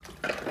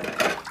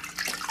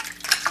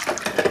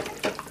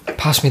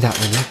Pass me that,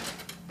 will you?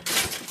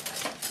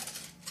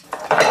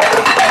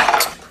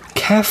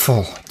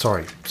 Careful.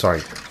 Sorry.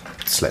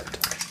 It slipped.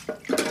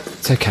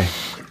 It's okay.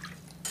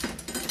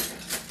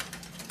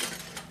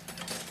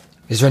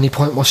 Is there any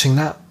point washing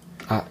that?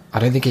 I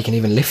don't think he can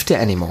even lift it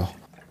anymore.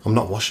 I'm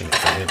not washing it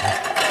for him.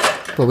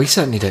 Well, we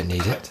certainly don't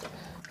need it.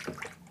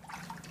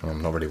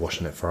 I'm not really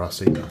washing it for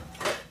us either.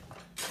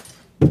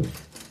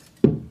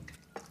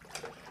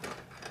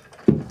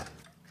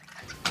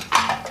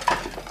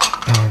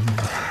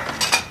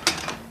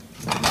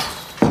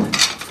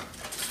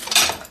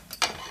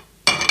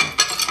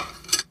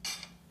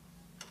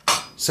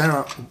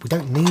 Sarah, we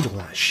don't need all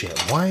that shit.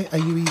 Why are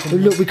you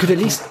even... Look, we could at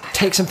least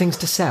take some things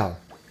to sell.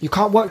 You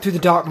can't work through the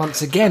dark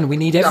months again. We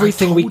need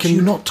everything we can... I told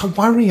you not to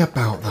worry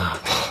about that.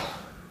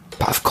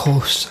 But of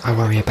course I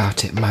worry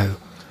about it, Mo.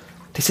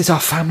 This is our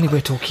family we're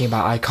talking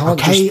about. I can't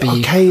just be...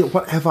 Okay,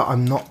 whatever.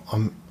 I'm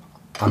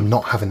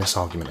not having this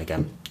argument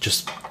again.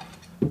 Just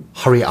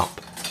hurry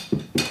up.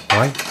 All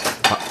right?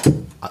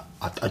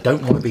 I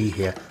don't want to be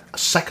here a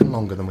second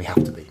longer than we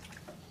have to be.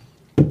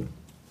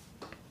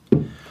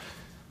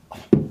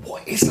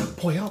 What is that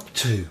boy up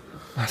to?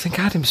 I think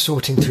Adam's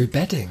sorting through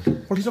bedding.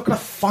 Well, he's not going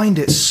to find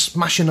it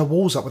smashing the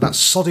walls up with that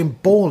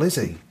sodding ball, is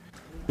he?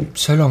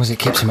 So long as it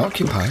keeps him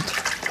occupied.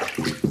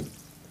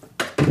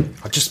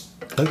 I just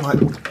don't like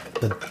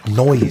the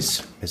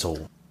noise, is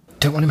all.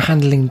 Don't want him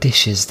handling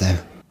dishes, though.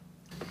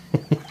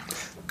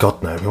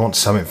 God, no. We want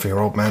something for your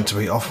old man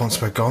to eat off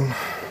once we're gone.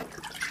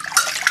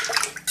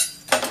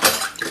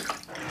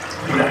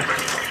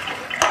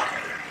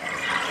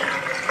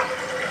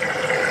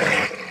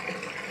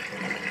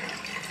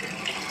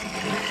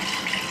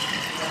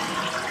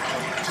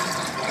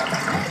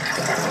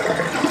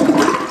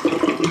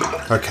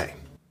 Okay,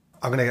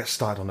 I'm going to get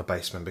started on the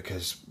basement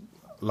because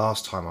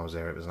last time I was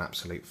there it was an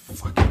absolute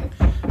fucking...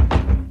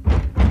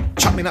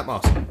 Chuck me that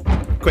mask.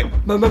 Quick.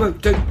 Mo,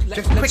 don't...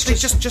 Quickly,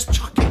 just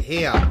chuck it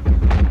here.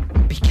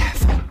 Be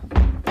careful.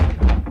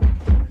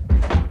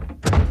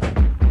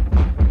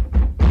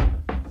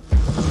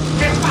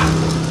 Get back!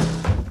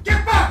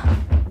 Get back!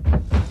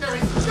 There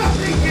is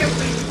nothing here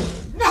for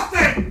you!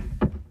 Nothing!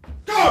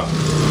 Go!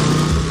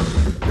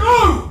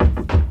 Go!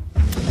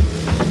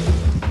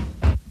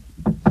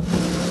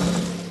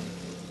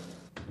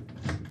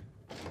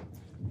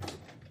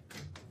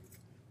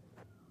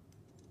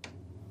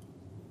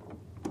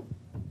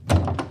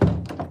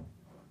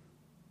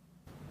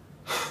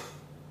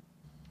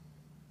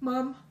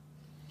 Mum?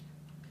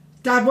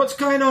 Dad, what's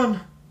going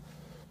on?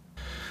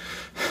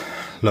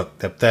 Look,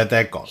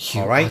 they're gone,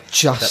 You all right? are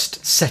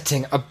just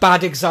setting a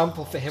bad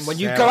example for him when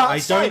you go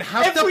outside. I don't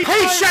have the every time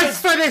patience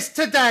for this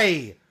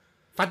today!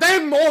 For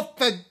them or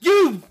for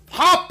you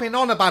harping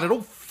on about it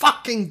all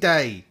fucking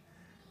day.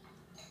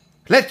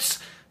 Let's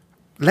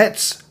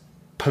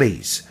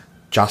please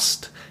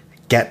just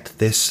get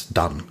this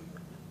done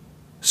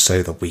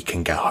so that we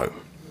can get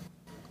home.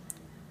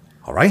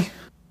 All right?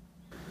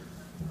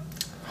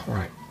 All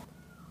right.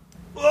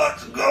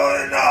 What's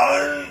going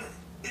on?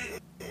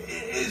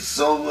 Is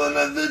someone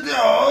at the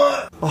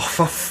door? Oh,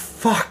 for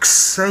fuck's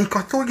sake,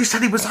 I thought you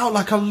said he was out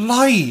like a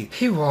light.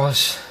 He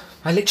was.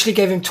 I literally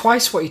gave him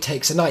twice what he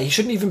takes a night. He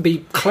shouldn't even be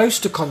close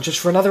to conscious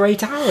for another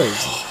 8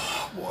 hours.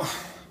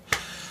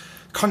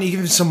 Can't you give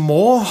him some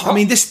more? I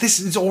mean, this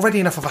is already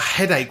enough of a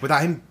headache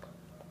without him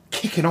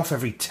kicking off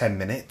every 10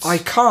 minutes. I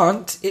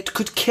can't. It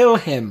could kill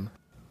him.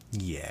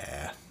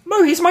 Yeah.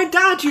 Mo, he's my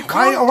dad. You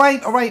can't. All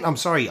right. I'm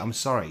sorry.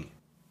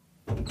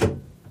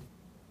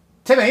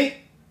 Timmy?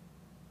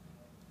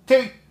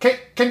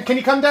 Can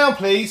you come down,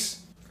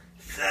 please?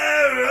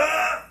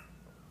 Sarah?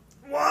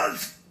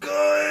 What's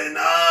going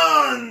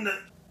on?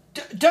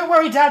 Don't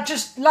worry, Dad.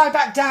 Just lie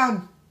back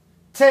down.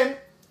 Tim,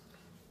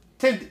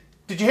 did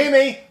you hear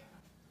me?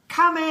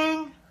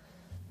 Coming.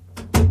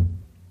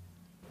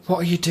 What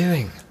are you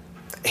doing?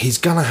 He's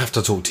gonna have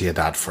to talk to your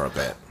dad for a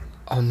bit.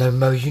 Oh no,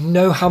 Mo, you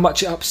know how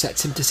much it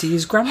upsets him to see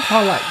his grandpa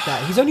like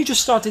that. He's only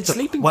just started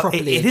sleeping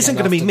properly. It isn't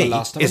going to be me,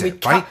 is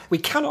it, right? We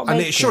cannot make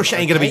and it sure shit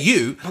ain't going to be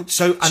you,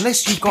 so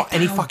unless you've got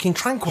any fucking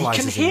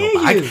tranquilizers in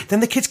your bag,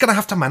 then the kid's going to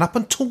have to man up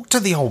and talk to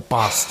the old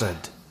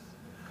bastard.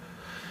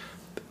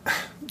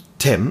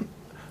 Tim,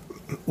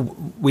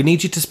 we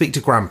need you to speak to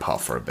Grandpa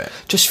for a bit.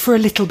 Just for a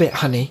little bit,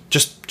 honey.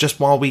 Just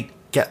while we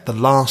get the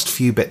last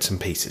few bits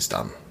and pieces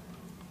done.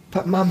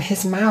 But Mum,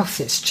 his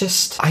mouth, it's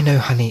just... I know,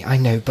 honey, I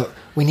know, but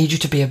we need you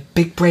to be a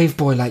big brave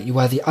boy like you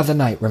were the other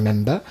night,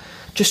 remember?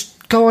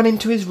 Just go on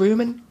into his room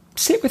and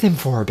sit with him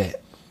for a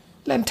bit.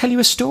 Let him tell you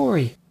a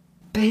story.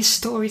 But his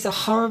stories are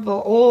horrible,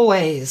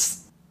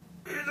 always.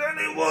 Is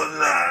anyone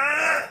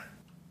there?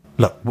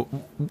 Look,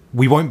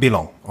 we won't be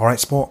long, all right,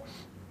 sport?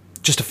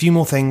 Just a few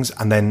more things,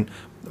 and then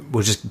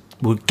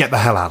we'll get the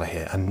hell out of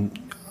here, and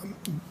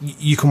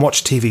you can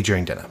watch TV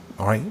during dinner,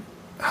 all right?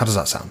 How does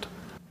that sound?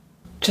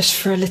 Just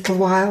for a little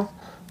while?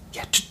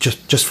 Yeah,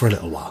 just for a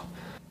little while.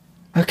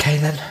 Okay,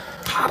 then.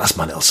 Ah, that's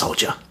my little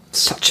soldier.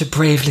 Such a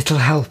brave little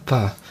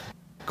helper.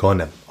 Go on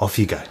then, off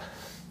you go.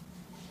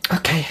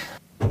 Okay.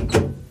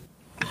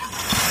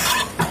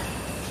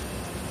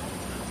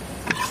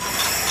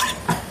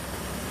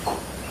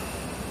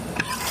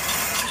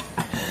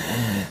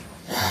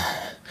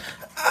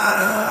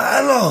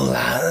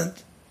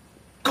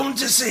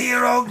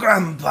 your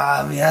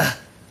grandpa, have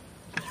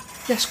you?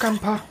 Yes,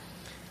 Grandpa.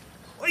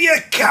 What are you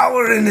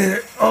cowering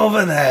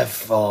over there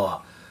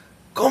for?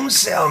 Come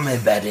sit on me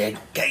bed and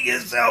get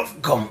yourself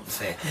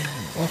comfy.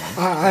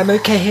 I'm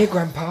okay here,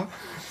 Grandpa.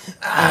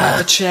 I like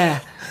the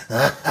chair.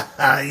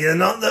 You're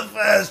not the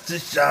first to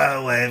shy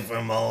away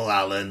from old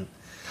Alan.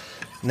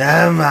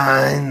 Never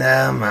mind,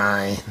 never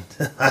mind.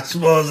 I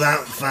suppose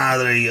that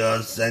father of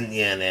yours sent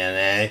you in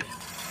here,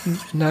 eh?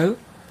 No,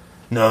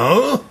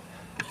 No?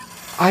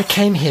 I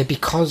came here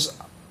because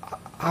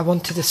I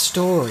wanted a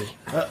story.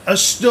 A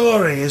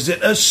story? Is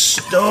it a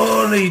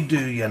story,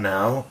 do you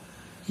know?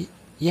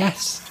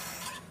 Yes.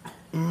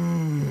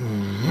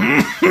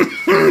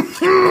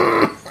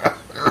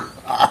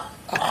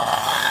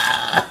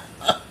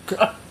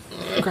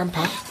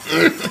 Grandpa?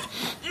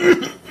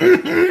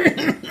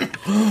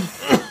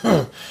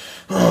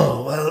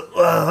 Oh,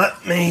 well,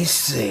 let me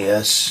see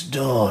a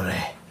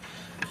story.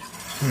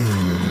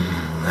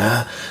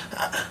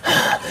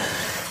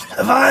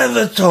 Have I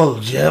ever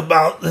told you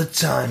about the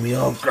time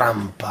your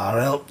grandpa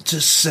helped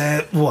to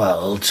save the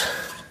world?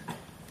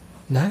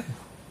 No,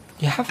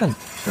 you haven't.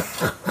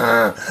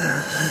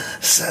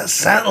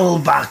 Settle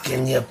back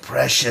in your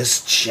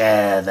precious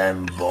chair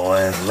then, boy,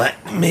 and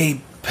let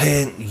me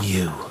paint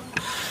you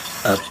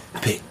a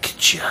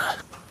picture.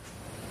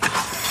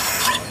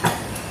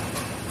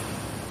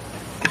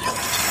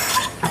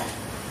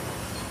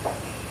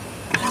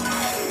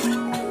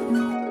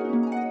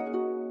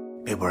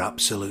 They were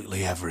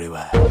absolutely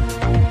everywhere.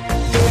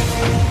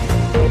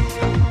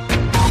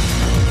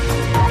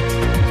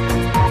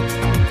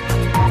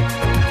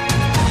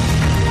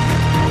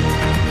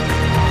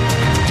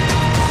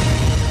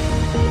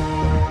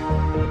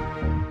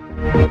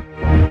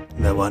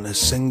 There weren't a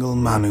single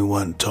man who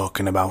weren't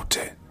talking about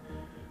it.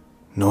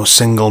 No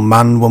single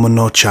man, woman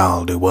or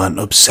child who weren't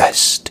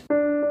obsessed.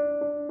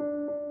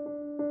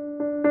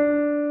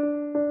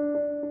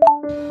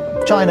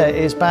 China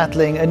is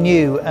battling a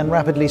new and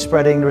rapidly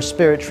spreading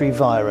respiratory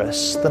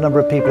virus. The number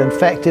of people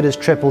infected has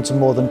tripled to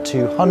more than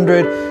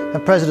 200,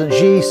 and President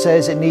Xi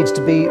says it needs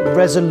to be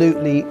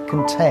resolutely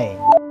contained.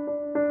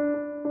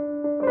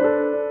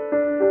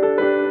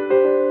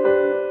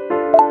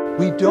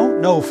 We don't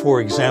know, for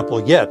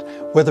example, yet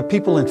whether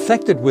people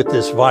infected with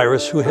this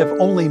virus who have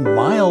only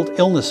mild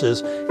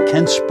illnesses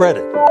can spread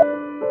it.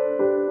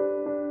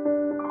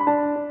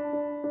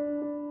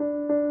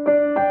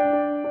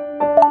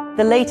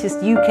 The latest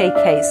UK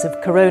case of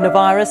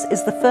coronavirus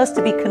is the first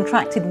to be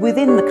contracted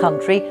within the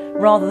country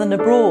rather than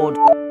abroad.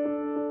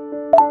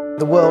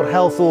 The World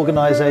Health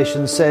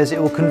Organization says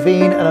it will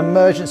convene an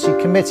emergency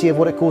committee of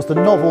what it calls the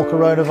novel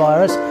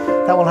coronavirus.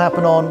 That will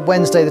happen on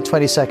Wednesday, the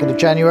 22nd of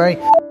January.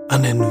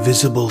 An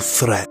invisible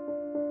threat.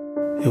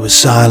 It was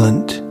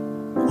silent,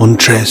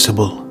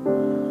 untraceable.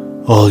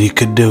 All you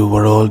could do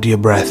were hold your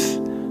breath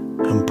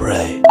and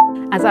pray.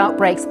 As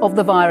outbreaks of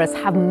the virus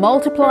have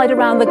multiplied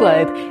around the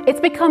globe, it's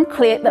become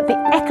clear that the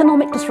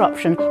economic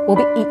disruption will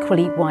be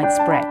equally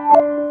widespread.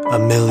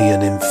 1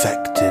 million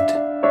infected.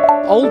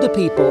 Older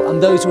people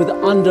and those with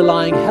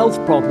underlying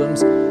health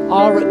problems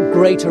are at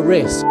greater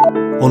risk.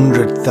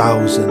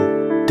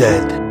 100,000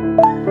 dead.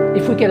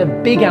 If we get a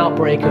big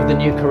outbreak of the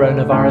new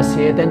coronavirus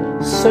here,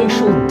 then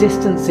social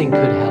distancing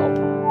could help.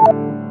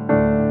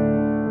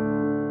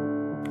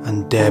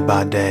 And day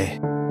by day,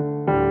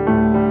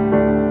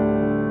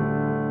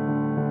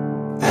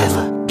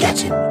 ever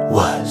getting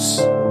worse.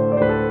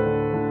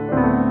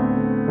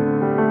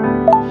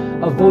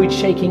 Avoid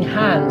shaking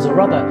hands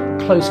or other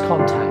close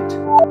contact.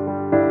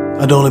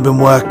 I'd only been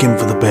working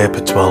for the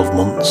paper 12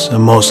 months,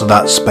 and most of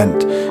that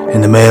spent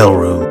in the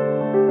mailroom.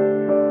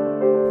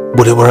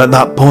 But it were at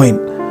that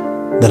point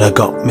that I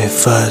got my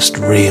first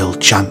real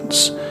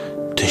chance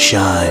to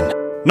shine.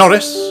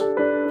 Norris?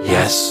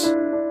 Yes?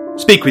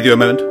 Speak with you a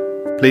moment,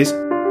 please.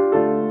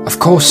 Of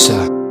course,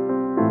 sir.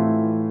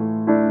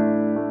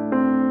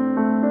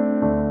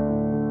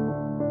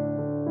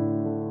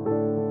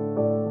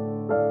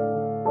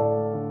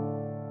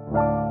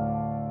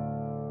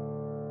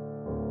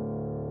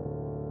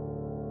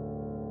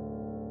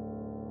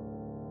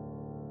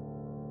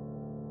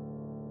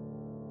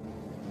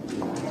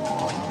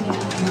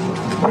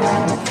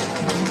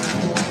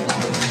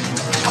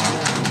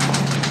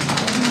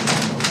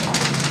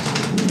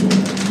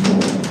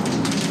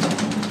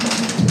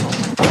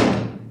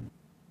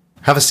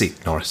 Have a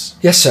seat, Norris.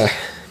 Yes, sir.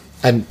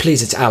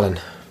 Please, it's Alan.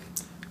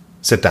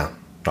 Sit down,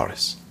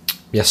 Norris.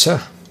 Yes,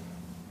 sir.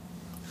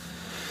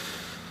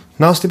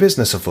 Nasty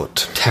business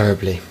afoot.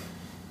 Terribly.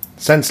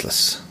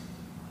 Senseless.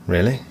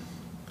 Really?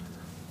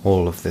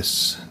 All of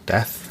this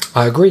death?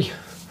 I agree.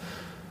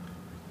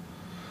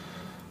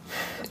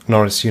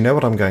 Norris, you know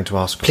what I'm going to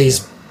ask of Please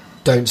you.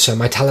 don't, sir.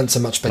 My talents are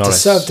much better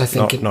Norris, served, I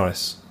think.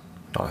 Norris.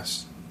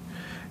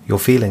 Your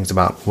feelings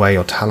about where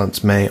your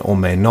talents may or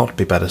may not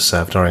be better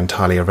served are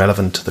entirely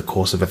irrelevant to the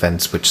course of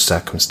events which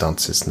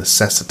circumstances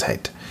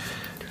necessitate.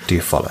 Do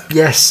you follow?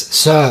 Yes,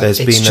 sir. There's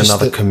It's been just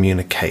another that-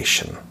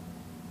 communication.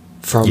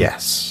 From?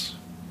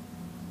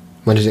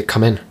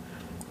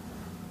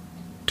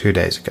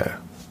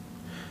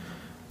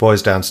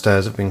 Boys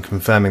downstairs have been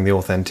confirming the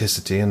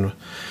authenticity, and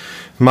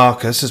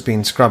Marcus has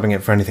been scrubbing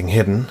it for anything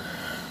hidden.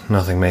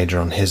 Nothing major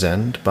on his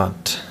end,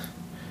 but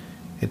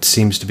it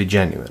seems to be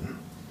genuine.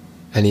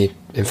 Any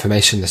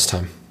information this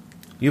time?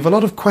 You've a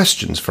lot of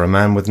questions for a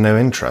man with no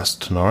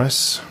interest,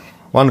 Norris.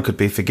 One could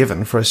be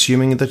forgiven for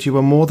assuming that you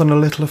were more than a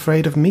little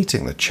afraid of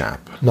meeting the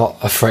chap. Not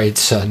afraid,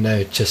 sir,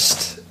 no,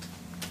 just...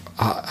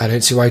 I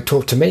don't see why he'd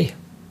talk to me.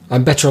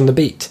 I'm better on the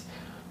beat.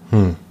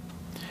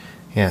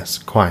 Yes,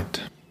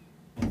 quite.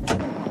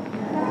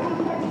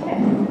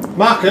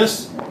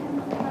 Marcus?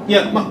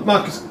 Yeah,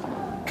 Marcus.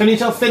 Can you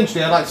tell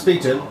Finchley I'd like to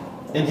speak to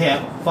him? In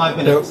here, 5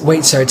 minutes. No,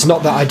 wait, sir, it's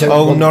not that I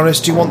don't want...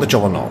 Norris, do you want the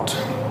job or not?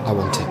 I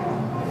want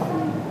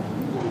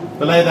it.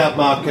 Belay that,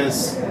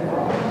 Marcus.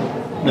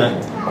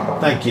 No,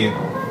 thank you.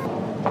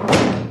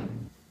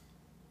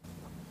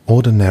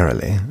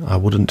 Ordinarily, I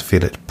wouldn't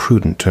feel it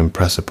prudent to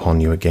impress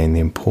upon you again the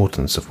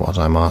importance of what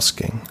I'm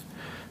asking,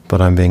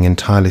 but I'm being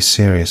entirely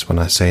serious when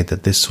I say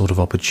that this sort of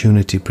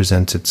opportunity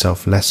presents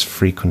itself less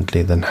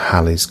frequently than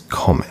Halley's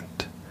Comet.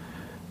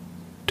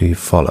 Do you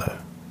follow?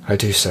 I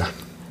do, sir.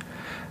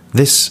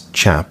 This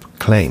chap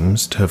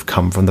claims to have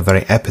come from the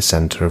very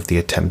epicentre of the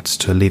attempts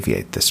to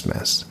alleviate this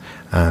mess,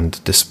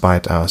 and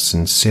despite our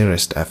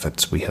sincerest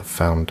efforts, we have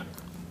found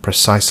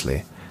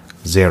precisely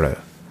 0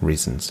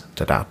 reasons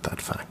to doubt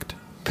that fact.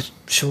 But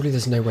surely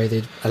there's no way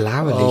they'd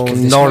allow a leak of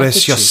this.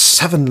 Norris, you're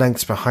 7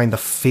 lengths behind the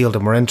field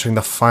and we're entering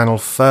the final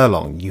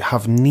furlong. You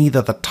have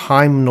neither the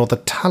time nor the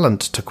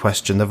talent to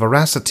question the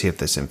veracity of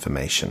this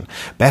information.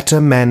 Better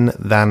men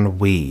than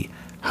we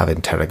have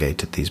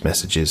interrogated these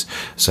messages,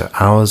 so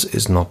ours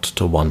is not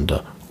to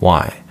wonder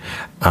why.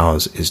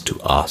 Ours is to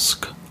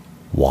ask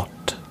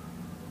what.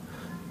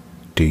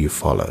 Do you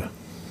follow?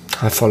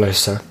 I follow,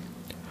 sir.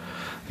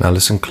 Now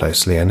listen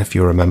closely, and if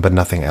you remember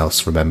nothing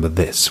else, remember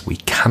this. We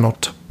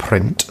cannot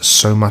print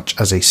so much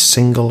as a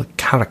single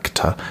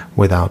character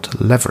without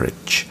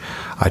leverage.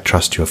 I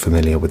trust you're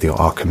familiar with your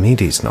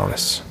Archimedes,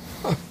 Norris.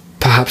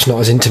 Perhaps not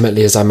as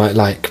intimately as I might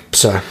like,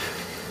 sir.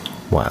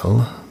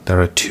 Well, there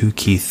are 2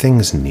 key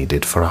things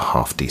needed for a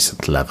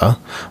half-decent lever.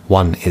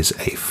 One is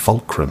a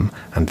fulcrum,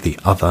 and the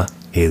other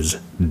is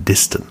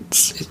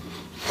distance.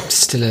 It's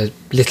still a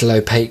little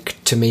opaque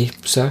to me,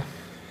 sir.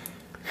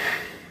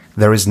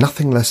 There is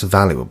nothing less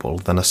valuable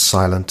than a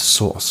silent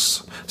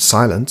source.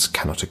 Silence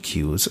cannot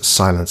accuse,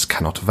 silence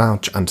cannot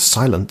vouch, and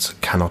silence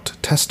cannot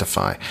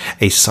testify.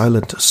 A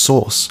silent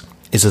source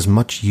is as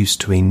much use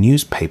to a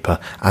newspaper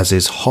as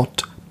is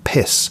hot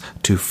piss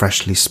to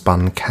freshly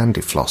spun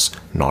candy floss,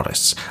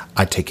 Norris.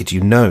 I take it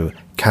you know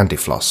candy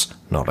floss,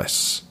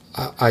 Norris.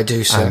 I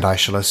do, sir. And I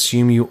shall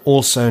assume you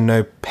also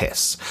know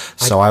piss.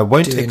 So I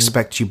won't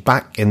expect you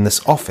back in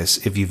this office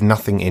if you've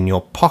nothing in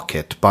your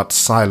pocket but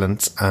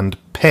silence and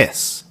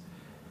piss.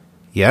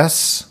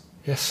 Yes?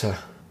 Yes, sir.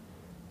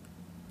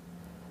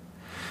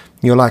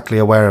 You're likely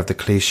aware of the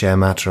cliché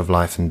matter of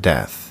life and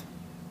death.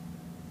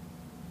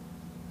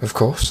 Of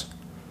course.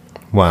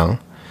 Well,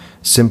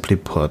 simply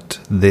put,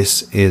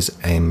 this is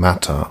a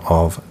matter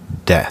of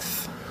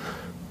death.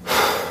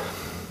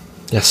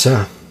 Yes,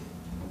 sir.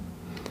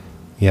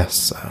 Yes,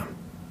 sir.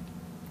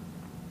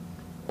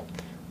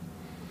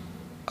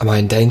 Am I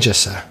in danger,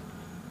 sir?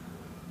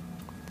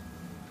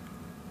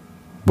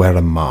 Wear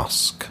a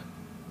mask,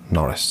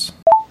 Norris.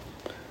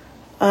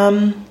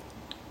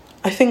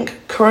 I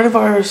think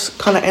coronavirus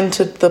kind of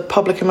entered the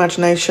public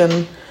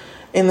imagination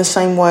in the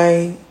same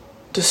way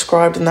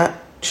described in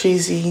that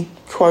cheesy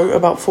quote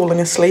about falling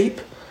asleep.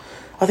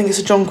 I think it's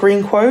a John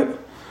Green quote.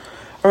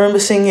 I remember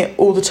seeing it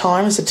all the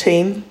time as a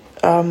teen,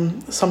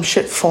 some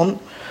shit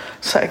font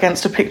set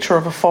against a picture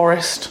of a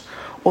forest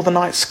or the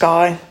night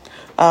sky.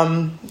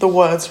 The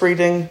words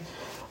reading,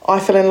 "I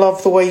fell in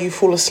love the way you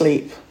fall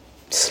asleep,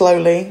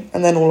 slowly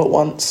and then all at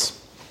once."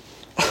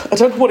 I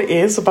don't know what it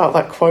is about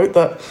that quote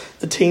that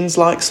the teens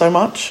like so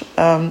much.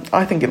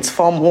 I think it's a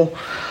far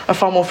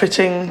more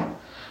fitting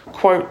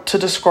quote to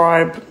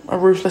describe a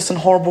ruthless and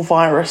horrible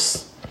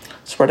virus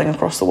spreading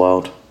across the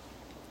world.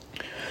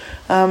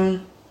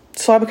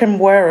 So I became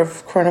aware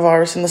of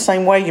coronavirus in the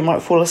same way you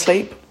might fall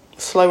asleep,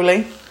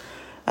 slowly,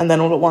 and then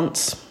all at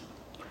once.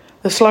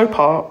 The slow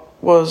part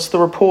was the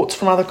reports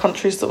from other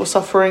countries that were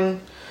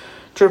suffering,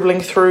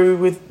 dribbling through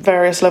with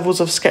various levels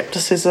of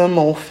scepticism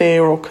or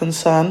fear or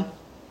concern.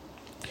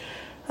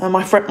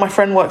 My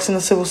friend works in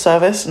the civil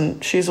service,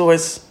 and she's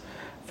always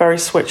very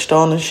switched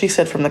on, and she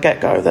said from the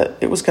get-go that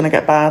it was going to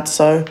get bad,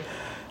 so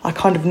I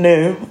kind of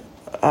knew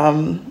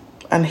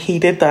and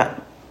heeded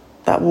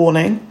that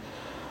warning.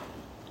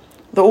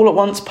 The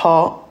all-at-once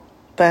part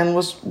then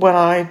was when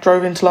I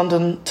drove into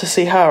London to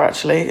see her,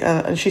 actually,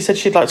 and she said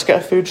she'd like to get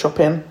a food shop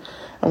in,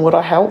 and would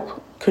I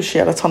help? Because she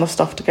had a ton of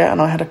stuff to get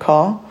and I had a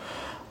car.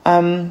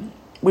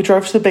 We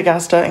drove to the Big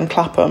Asda in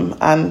Clapham,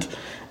 and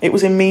it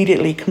was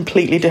immediately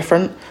completely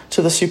different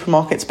to the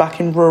supermarkets back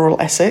in rural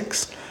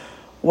Essex,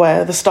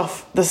 where the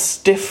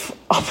stiff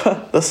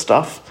upper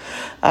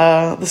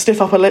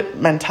lip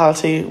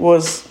mentality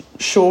was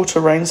sure to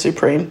reign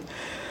supreme.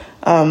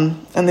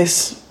 And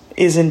this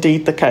is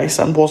indeed the case,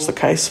 and was the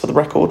case for the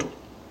record.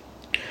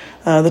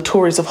 The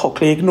Tories of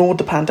Hockley ignored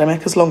the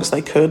pandemic as long as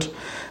they could,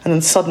 and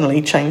then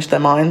suddenly changed their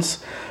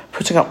minds,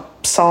 putting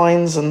up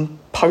signs and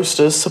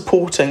posters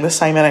supporting the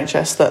same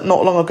NHS that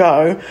not long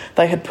ago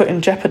they had put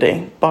in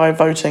jeopardy by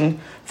voting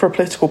for a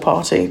political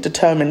party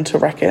determined to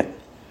wreck it.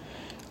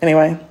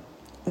 Anyway,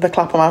 the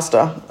Clapham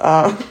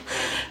Asda.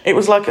 It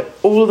was like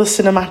all of the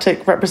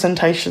cinematic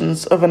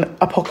representations of an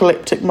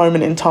apocalyptic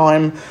moment in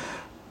time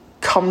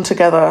come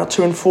together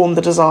to inform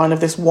the design of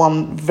this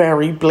one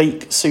very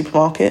bleak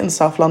supermarket in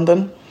South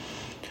London.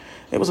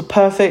 It was a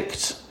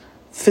perfect,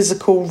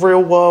 physical,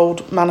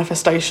 real-world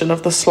manifestation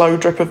of the slow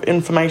drip of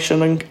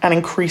information and an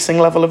increasing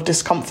level of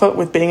discomfort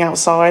with being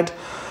outside,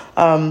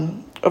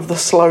 of the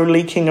slow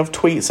leaking of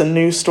tweets and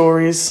news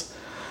stories.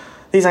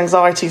 These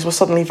anxieties were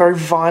suddenly very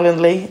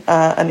violently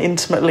and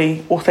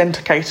intimately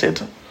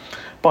authenticated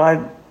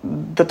by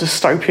the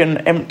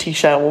dystopian empty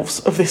shelves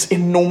of this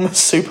enormous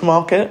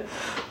supermarket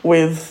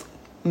with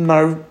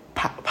no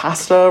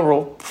pasta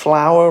or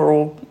flour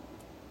or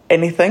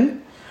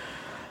anything.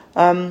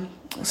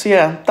 So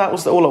yeah, that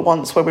was all at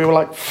once where we were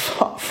like,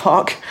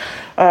 fuck.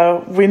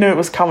 We knew it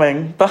was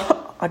coming,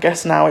 but I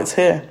guess now it's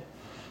here.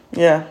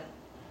 Yeah,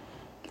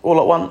 all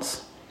at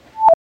once.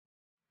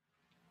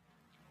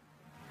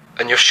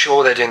 And you're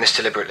sure they're doing this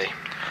deliberately?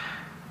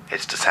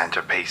 It's the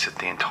centrepiece of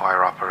the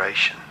entire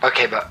operation.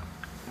 Okay, but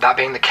that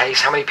being the case,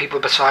 how many people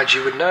besides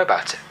you would know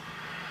about it?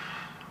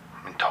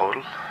 In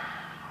total,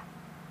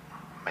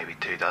 maybe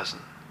 24,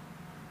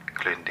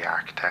 including the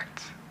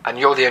architects. And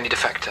you're the only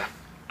defector?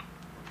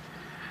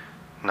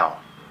 No,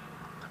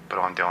 but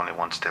I'm the only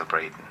one still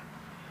breathing.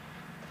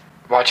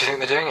 Why do you think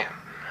they're doing it?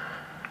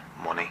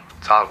 Money.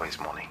 It's always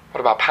money. What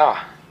about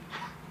power?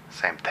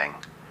 Same thing.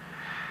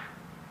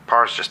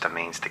 Power's just a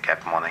means to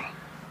get money,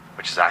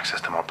 which is access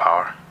to more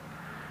power.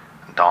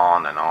 And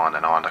on and on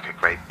and on, like a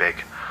great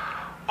big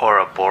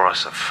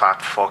Ouroboros of fat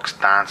fucks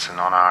dancing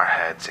on our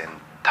heads in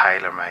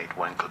tailor-made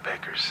winkle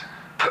pickers.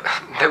 But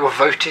they were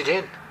voted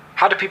in.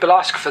 How do people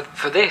ask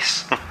for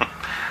this?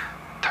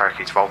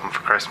 Turkeys voting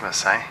for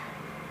Christmas, eh?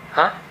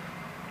 Huh?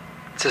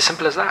 It's as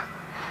simple as that.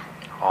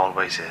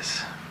 Always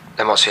is.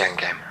 Then what's the end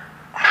game?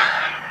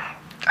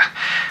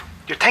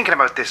 You're thinking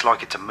about this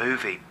like it's a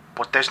movie,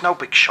 but there's no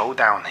big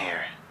showdown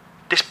here.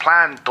 This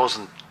plan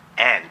doesn't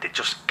end, it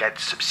just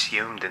gets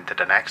subsumed into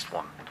the next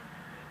one.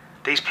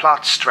 These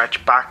plots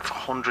stretch back for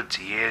hundreds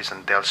of years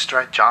and they'll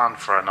stretch on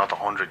for another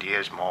 100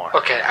 years more.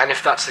 Okay, and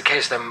if that's the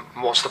case, then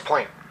what's the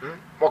point?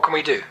 What can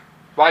we do?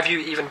 Why have you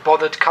even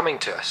bothered coming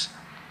to us?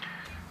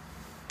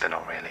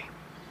 Dunno really.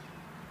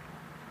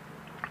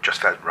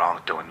 Just felt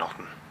wrong doing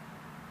nothing.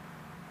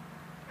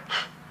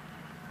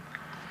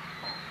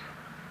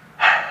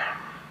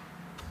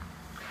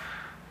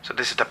 So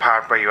this is the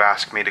part where you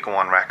ask me to go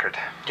on record.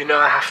 You know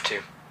I have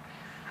to.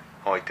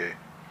 I do.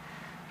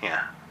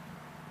 Yeah.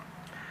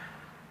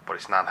 But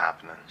it's not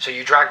happening. So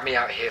you dragged me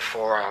out here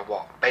for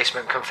what?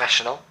 Basement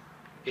confessional?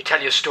 You tell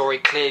your story,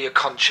 clear your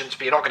conscience,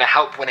 but you're not going to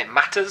help when it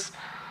matters?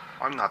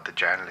 I'm not the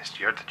journalist.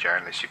 You're the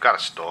journalist. You've got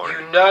a story.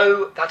 You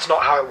know that's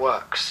not how it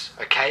works,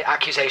 okay?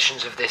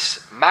 Accusations of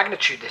this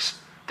magnitude, this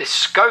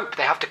scope,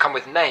 they have to come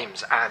with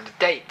names and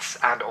dates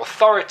and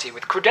authority,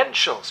 with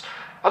credentials.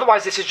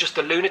 Otherwise, this is just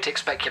the lunatic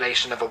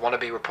speculation of a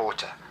wannabe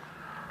reporter.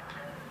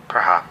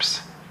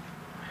 Perhaps.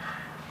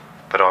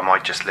 But I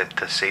might just live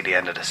to see the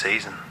end of the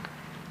season.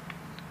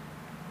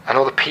 And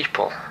all the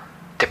people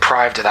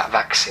deprived of that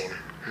vaccine.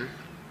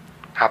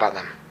 How about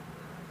them?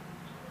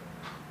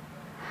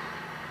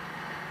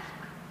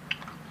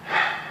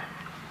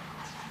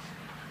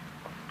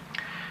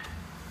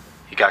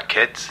 You got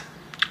kids?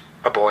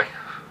 A boy.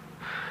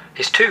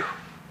 He's 2.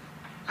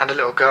 And a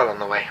little girl on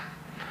the way.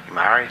 You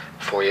married?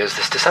 4 years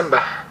this December.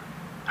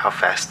 How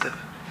festive.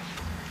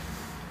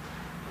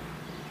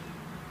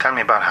 Tell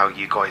me about how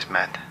you guys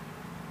met.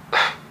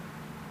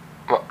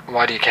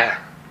 Why do you care?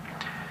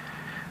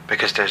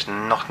 Because there's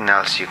nothing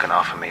else you can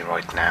offer me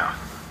right now.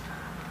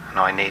 And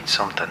I need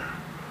something.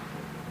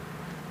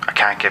 I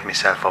can't give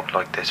myself up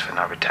like this for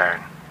no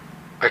return.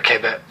 Okay,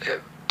 but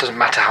it doesn't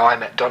matter how I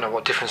met Donna.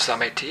 What difference does that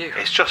make to you?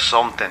 It's just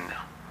something.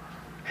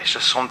 It's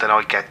just something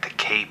I get to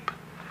keep.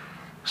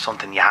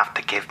 Something you have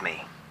to give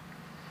me.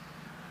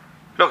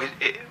 Look,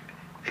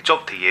 it's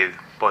up to you,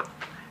 but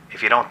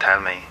if you don't tell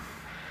me,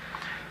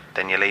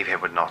 then you leave here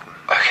with nothing.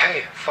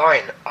 Okay,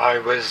 fine. I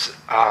was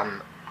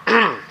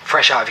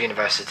fresh out of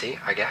university,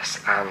 I guess,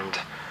 and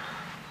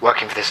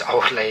working for this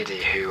old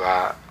lady who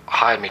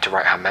hired me to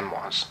write her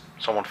memoirs.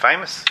 Someone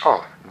famous?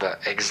 Oh, the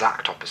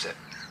exact opposite.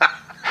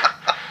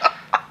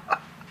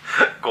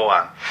 Go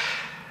on.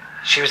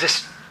 She was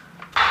this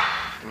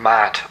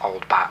mad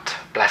old bat,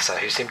 bless her,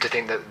 who seemed to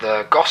think that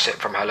the gossip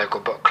from her local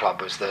book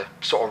club was the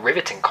sort of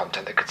riveting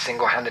content that could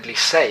single-handedly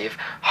save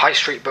high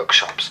street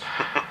bookshops.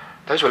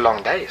 Those were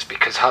long days,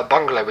 because her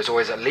bungalow was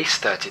always at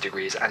least 30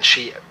 degrees, and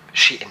she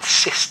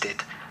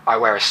insisted I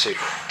wear a suit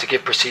to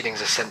give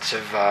proceedings a sense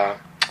of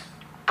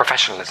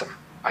professionalism,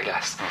 I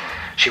guess.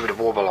 She would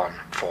warble on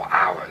for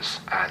hours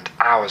and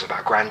hours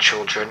about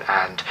grandchildren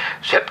and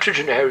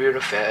septuagenarian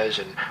affairs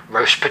and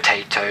roast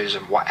potatoes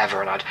and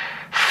whatever, and I'd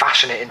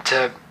fashion it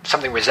into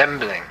something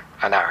resembling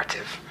a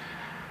narrative.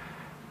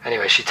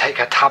 Anyway, she'd take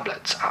her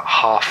tablets at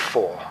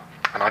 4:30,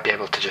 and I'd be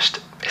able to just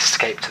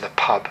escape to the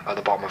pub at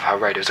the bottom of her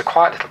road. It was a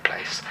quiet little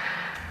place,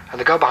 and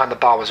the girl behind the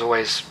bar was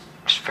always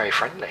just very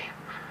friendly.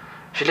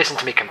 She listened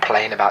to me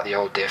complain about the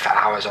old dear for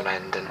hours on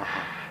end, and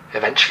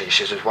eventually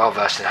she was as well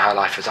versed in her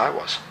life as I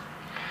was.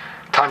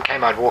 Time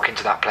came I'd walk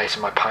into that place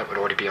and my pint would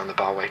already be on the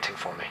bar waiting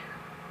for me.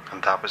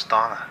 And that was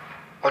Donna.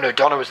 Oh no,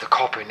 Donna was the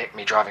cop who nicked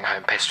me driving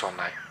home pissed one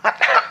night.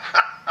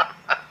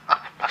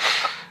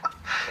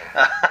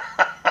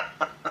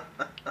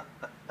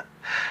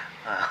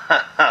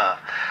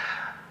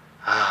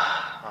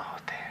 Oh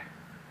dear.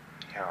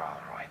 You're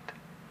all right.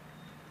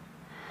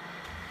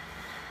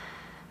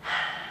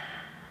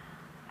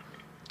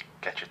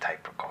 Get your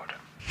tape recorder.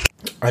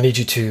 I need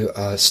you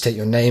to state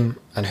your name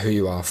and who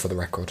you are for the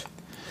record.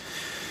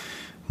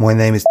 My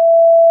name is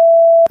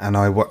and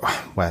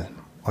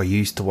I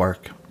used to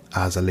work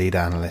as a lead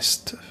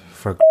analyst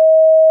for...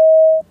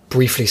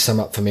 Briefly sum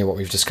up for me what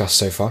we've discussed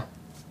so far.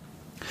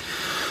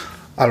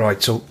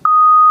 Alright, so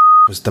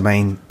was the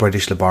main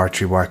British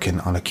laboratory working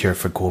on a cure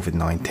for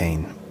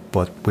COVID-19,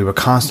 but we were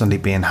constantly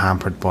being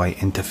hampered by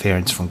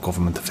interference from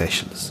government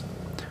officials.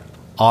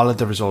 All of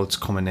the results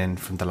coming in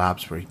from the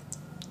labs were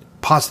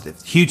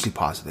positive, hugely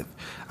positive,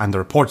 and the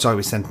reports I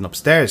was sending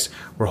upstairs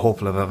were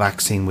hopeful of a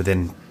vaccine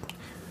within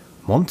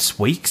months,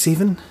 weeks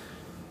even.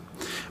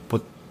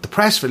 But the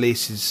press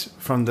releases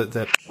from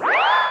the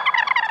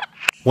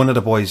one of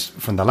the boys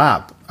from the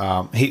lab,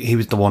 he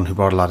was the one who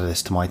brought a lot of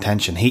this to my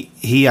attention.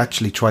 He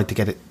actually tried to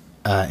get it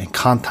in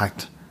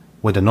contact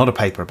with another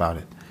paper about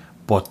it,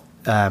 but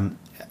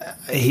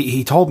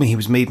he told me he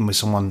was meeting with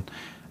someone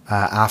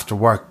after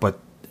work, but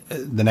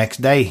the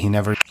next day he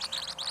never...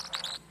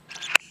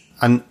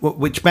 And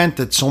which meant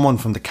that someone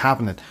from the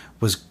cabinet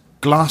was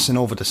glossing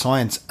over the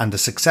science and the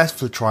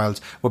successful trials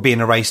were being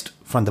erased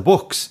from the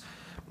books.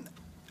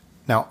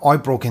 Now, I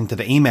broke into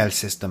the email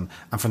system,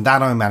 and from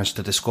that I managed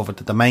to discover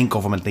that the main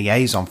government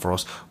liaison for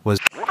us was...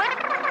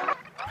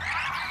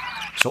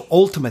 So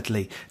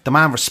ultimately, the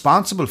man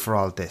responsible for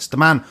all this, the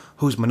man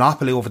whose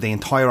monopoly over the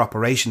entire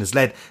operation has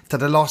led to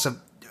the loss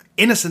of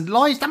innocent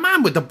lives, the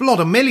man with the blood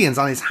of millions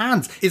on his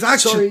hands, is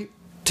actually... Sorry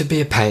to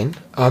be a pain.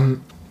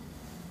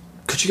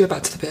 Could you go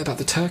back to the bit about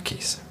the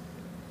turkeys?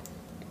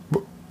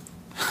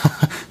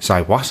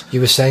 Sorry, what?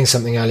 You were saying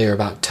something earlier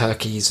about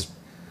turkeys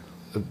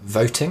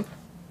voting,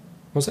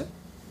 was it?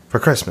 For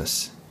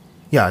Christmas.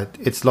 Yeah,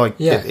 it's like...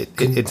 Yeah,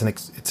 it's an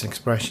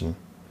expression.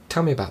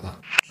 Tell me about that.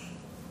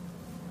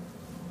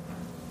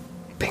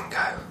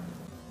 Bingo.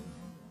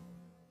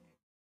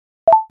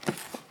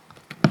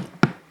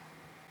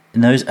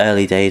 In those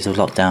early days of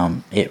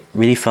lockdown, it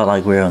really felt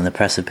like we were on the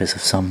precipice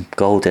of some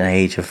golden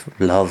age of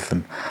love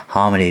and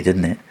harmony,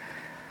 didn't it?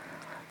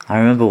 I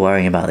remember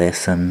worrying about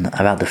this and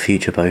about the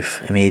future,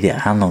 both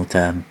immediate and long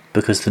term,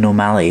 because the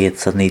normality had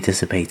suddenly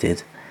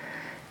dissipated.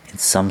 In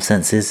some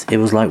senses, it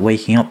was like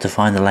waking up to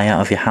find the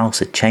layout of your house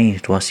had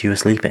changed whilst you were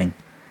sleeping.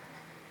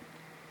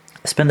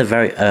 I spent the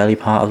very early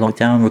part of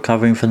lockdown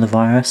recovering from the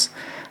virus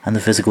and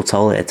the physical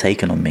toll it had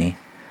taken on me.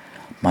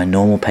 My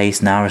normal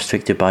pace, now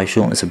restricted by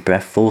shortness of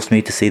breath, forced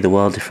me to see the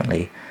world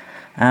differently,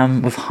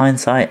 and with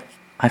hindsight,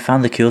 I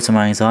found the cure to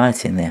my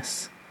anxiety in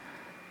this.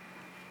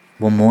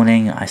 One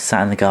morning, I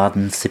sat in the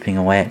garden, sipping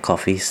away at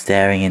coffee,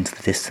 staring into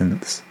the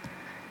distance.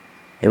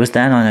 It was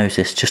then I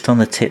noticed, just on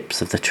the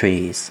tips of the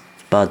trees,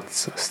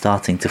 buds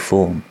starting to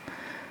form.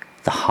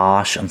 The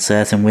harsh,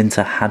 uncertain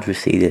winter had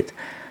receded,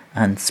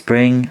 and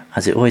spring,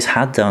 as it always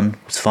had done,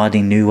 was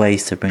finding new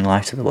ways to bring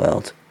life to the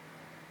world.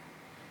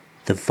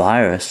 The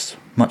virus,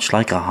 much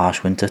like a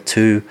harsh winter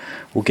too,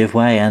 will give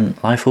way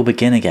and life will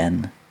begin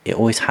again. It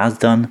always has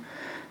done,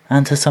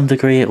 and to some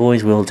degree it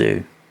always will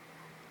do.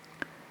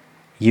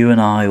 You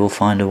and I will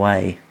find a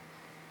way.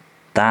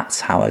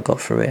 That's how I got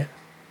through it.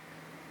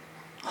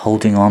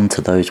 Holding on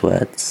to those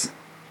words.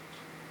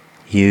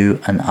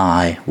 You and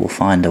I will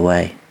find a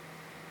way.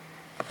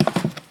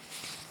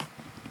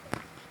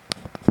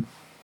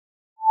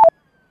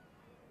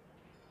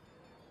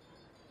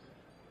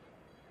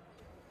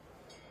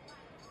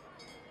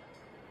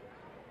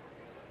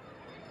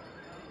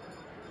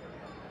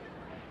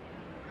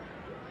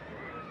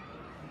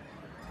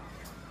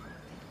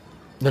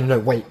 No,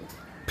 wait.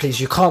 Please,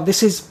 you can't.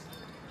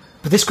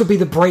 But this could be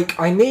the break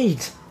I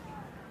need.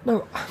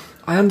 No,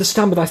 I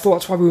understand, but I thought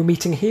that's why we were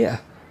meeting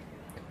here.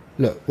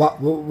 Look,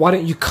 why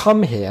don't you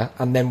come here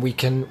and then we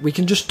can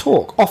just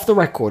talk off the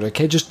record,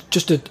 okay?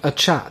 Just a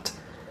chat.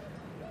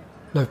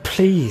 No,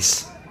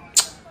 please.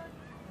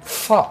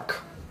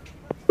 Fuck.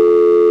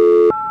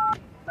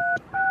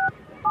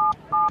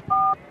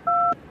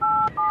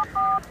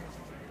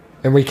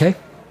 Enrique?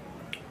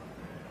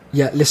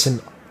 Yeah,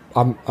 listen,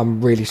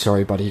 I'm really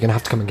sorry, buddy. You're gonna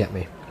have to come and get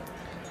me.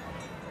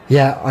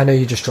 Yeah, I know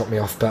you just dropped me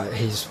off, but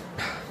he's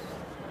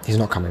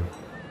not coming.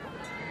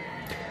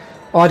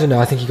 Oh, I don't know,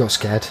 I think he got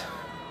scared.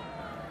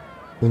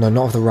 Well, no,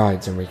 not of the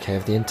rides, Enrique,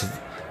 of the interview.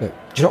 No, do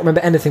you not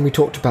remember anything we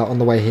talked about on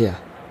the way here?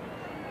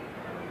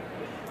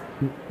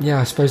 Yeah,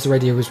 I suppose the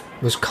radio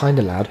was kind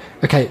of loud.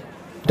 Okay,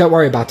 Don't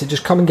worry about it.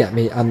 Just come and get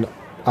me, and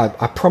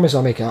I promise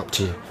I'll make it up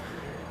to you.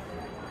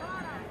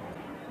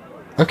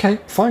 Okay,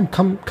 fine.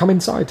 Come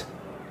inside.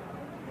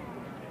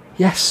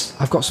 Yes,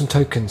 I've got some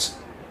tokens.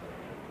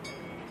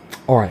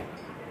 All right.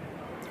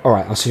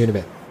 I'll see you in a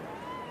bit.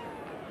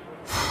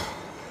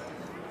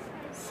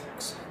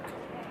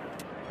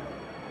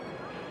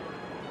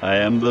 I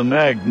am the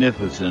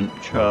magnificent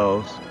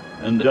Charles,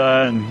 and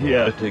I am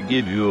here to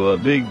give you a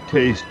big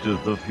taste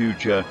of the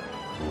future.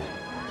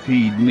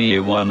 Feed me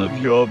one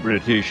of your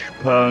British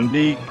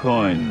poundy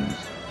coins,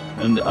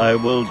 and I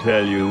will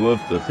tell you of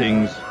the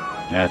things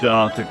that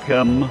are to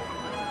come.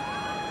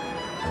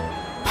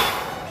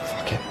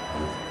 Fuck it.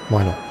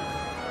 Why not?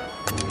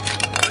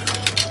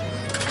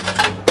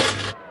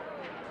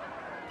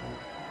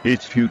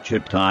 It's future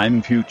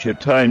time, future,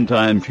 it's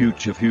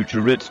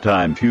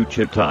time,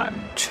 future time.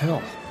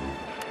 Chill.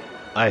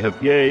 I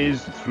have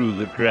gazed through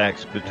the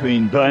cracks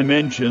between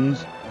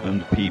dimensions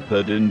and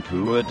peeped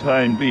into a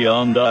time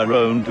beyond our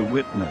own to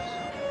witness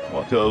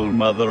what old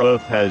Mother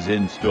Earth has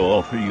in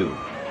store for you,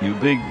 you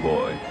big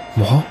boy.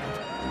 What?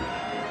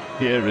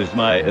 Here is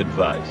my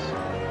advice.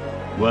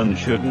 One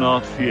should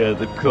not fear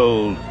the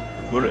cold,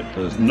 for it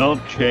does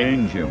not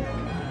change you.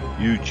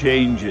 You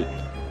change it.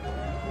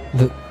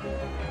 The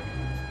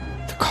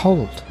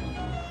cold.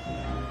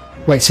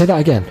 Wait, say that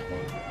again.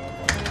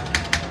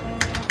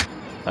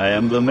 I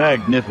am the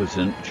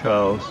magnificent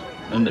Charles,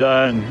 and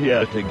I am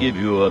here to give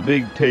you a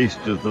big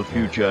taste of the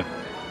future.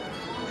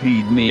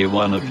 Feed me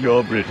one of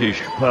your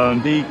British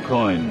poundy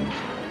coins,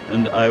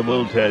 and I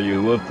will tell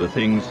you of the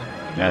things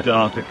that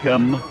are to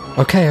come.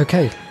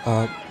 Okay.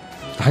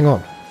 Hang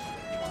on.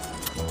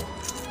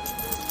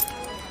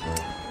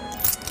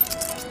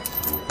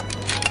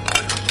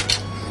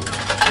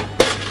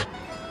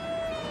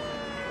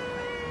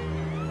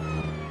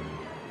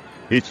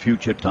 It's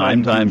future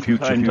time,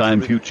 future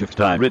time,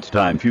 it's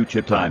time,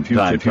 future time,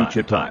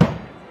 future time.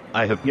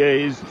 I have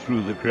gazed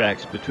through the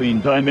cracks between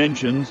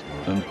dimensions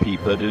and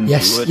peeped into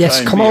a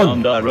time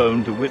beyond our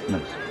own to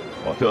witness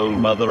what old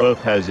Mother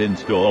Earth has in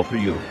store for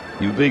you,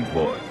 you big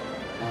boy.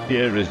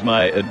 Here is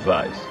my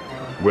advice.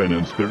 When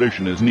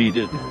inspiration is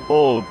needed,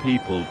 all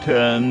people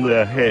turn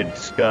their heads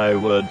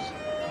skywards,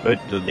 but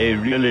do they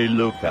really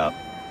look up?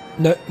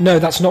 No,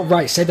 that's not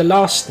right. Say the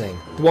last thing.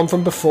 The one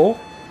from before.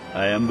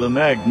 I am the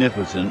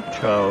magnificent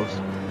Charles,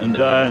 and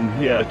I am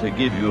here to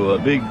give you a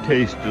big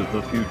taste of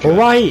the future. All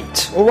right.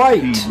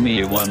 Feed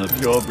me one of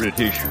your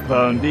British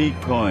poundy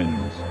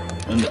coins,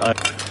 and I...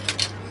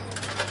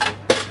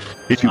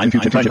 It's time,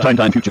 future.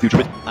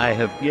 I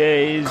have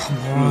gazed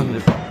through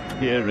the...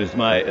 Here is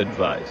my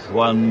advice.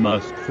 One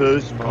must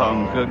first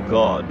conquer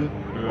God,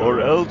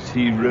 or else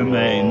he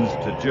remains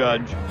to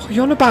judge. What are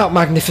you on about,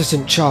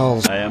 magnificent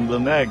Charles? I am the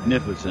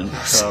magnificent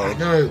Charles, I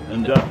know.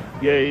 and I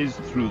gaze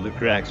through the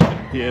cracks.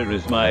 Here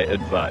is my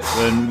advice.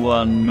 When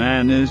one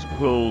man is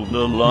pulled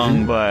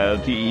along by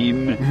a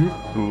team,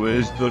 who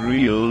is the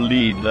real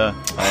leader?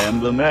 I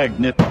am the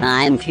magnificent...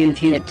 I'm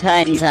future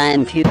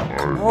time.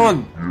 Come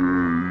on.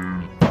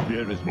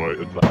 Here is my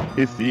advice.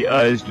 If the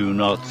eyes do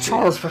not see,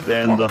 Charles, for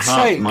then the fuck's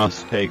heart sake.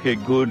 must take a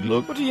good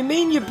look. What do you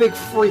mean, you big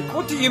freak?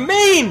 What do you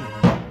mean?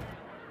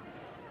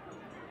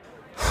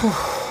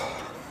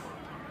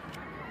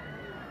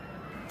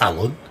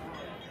 Alan?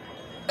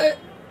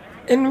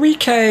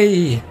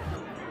 Enrique!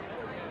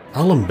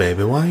 Alan,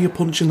 baby, why are you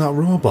punching that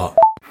robot?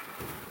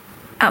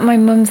 At my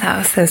mum's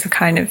house, there's a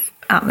kind of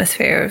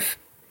atmosphere of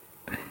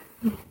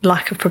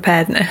lack of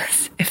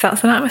preparedness, if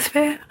that's an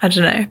atmosphere. I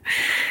don't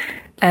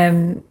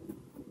know.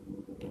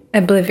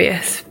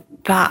 Oblivious,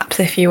 perhaps,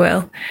 if you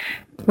will.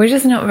 We're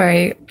just not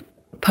very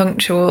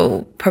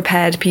punctual,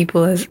 prepared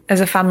people as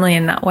a family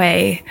in that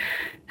way.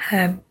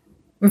 In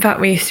fact,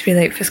 we used to be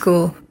late for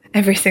school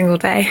every single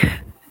day.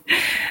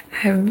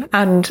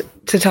 And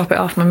to top it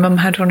off, my mum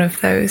had one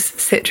of those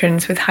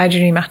Citroens with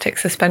hydropneumatic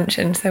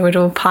suspension, so we'd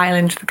all pile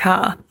into the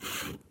car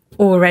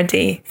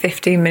already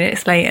 15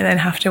 minutes late and then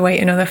have to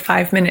wait another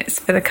 5 minutes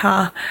for the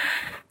car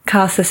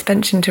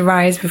suspension to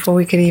rise before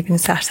we could even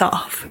set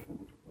off.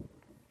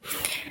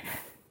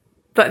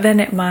 But then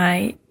at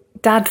my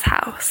dad's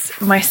house,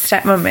 my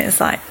stepmum is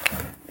like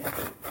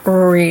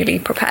really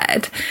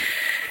prepared,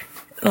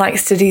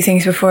 likes to do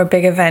things before a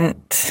big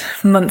event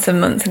months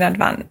and months in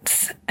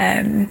advance.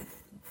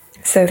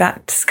 So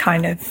that's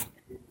kind of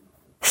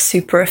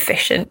super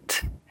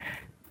efficient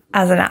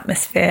as an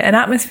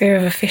atmosphere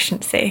of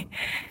efficiency.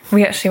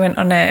 We actually went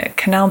on a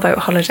canal boat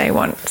holiday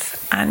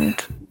once,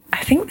 and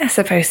I think they're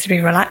supposed to be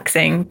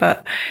relaxing,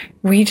 but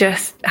we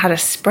just had a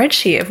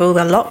spreadsheet of all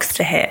the locks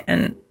to hit,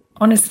 and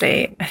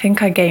honestly, I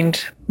think I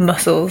gained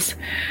muscles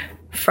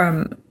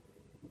from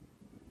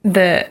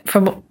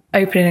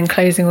opening and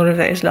closing all of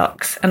those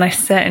locks, and I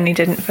certainly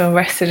didn't feel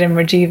rested and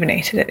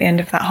rejuvenated at the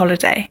end of that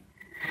holiday.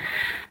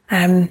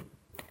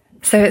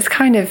 So it's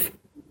kind of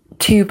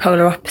two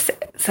polar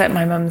opposites at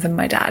my mum's and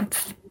my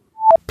dad's.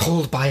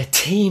 Pulled by a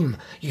team,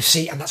 you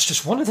see, and that's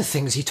just one of the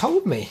things he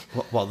told me.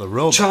 What the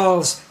robot?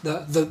 Charles,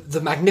 the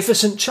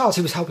magnificent Charles,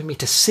 he was helping me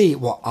to see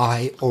what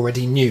I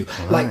already knew.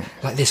 Right.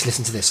 Like this,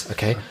 listen to this,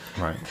 okay?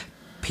 Right.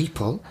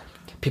 People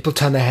People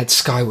turn their heads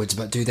skywards,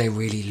 but do they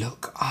really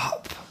look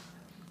up?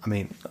 I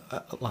mean,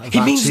 like He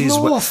that means is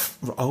north.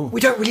 Oh.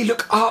 We don't really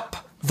look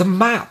up the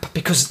map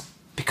because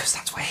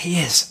that's where he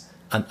is.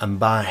 And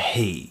by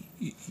he,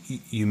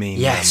 you mean...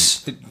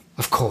 Yes,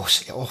 of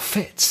course, it all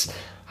fits.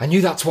 I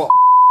knew that's what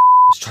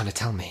was trying to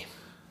tell me.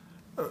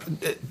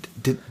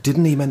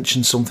 Didn't he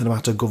mention something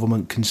about a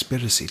government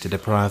conspiracy to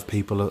deprive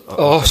people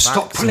of...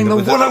 Stop pulling the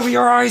wool over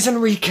your eyes,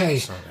 Enrique.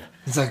 Sorry.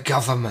 The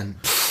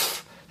government.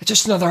 They're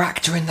just another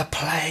actor in the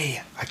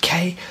play,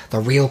 okay? The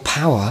real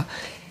power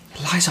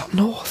lies up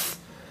north.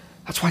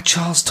 That's why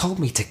Charles told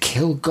me to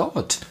kill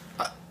God.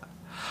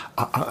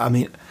 I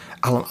mean,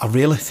 Alan, I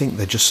really think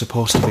they're just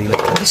supposed to be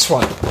like... This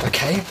one,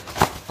 okay?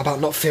 About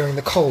not fearing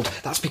the cold.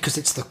 That's because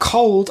it's the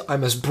cold I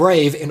must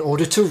brave in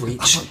order to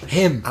reach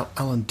him.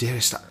 Alan,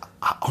 dearest,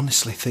 I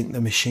honestly think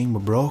the machine were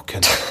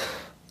broken.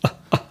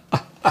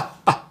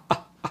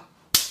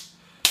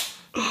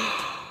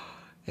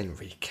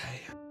 Enrique.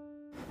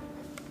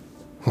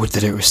 Would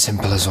that it was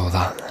simple as all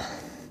that.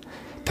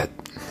 But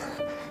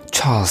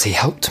Charles, he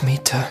helped me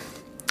to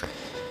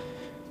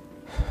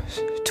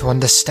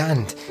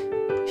understand.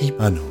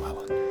 I know,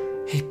 Alan.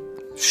 He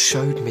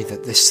showed me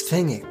that this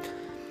thing,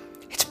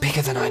 it's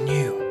bigger than I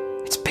knew.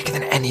 It's bigger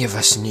than any of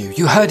us knew.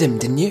 You heard him,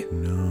 didn't you?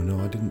 No,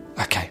 I didn't.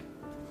 Okay.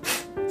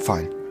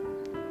 Fine.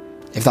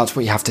 If that's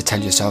what you have to tell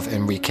yourself,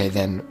 Enrique,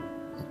 then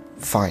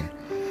fine.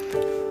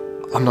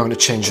 I'm not going to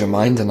change your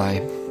mind, and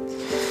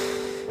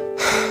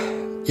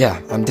yeah,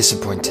 I'm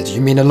disappointed.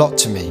 You mean a lot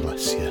to me.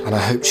 Bless you. And I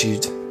hoped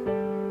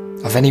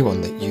of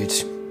anyone, that you'd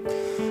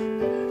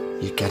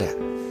get it.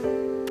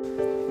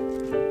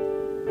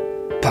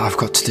 But I've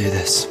got to do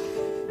this.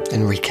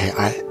 Enrique,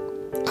 I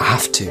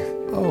have to.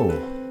 Oh.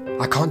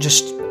 I can't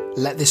just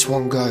let this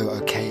one go,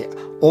 okay?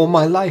 All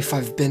my life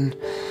I've been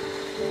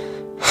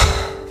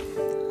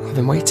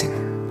waiting.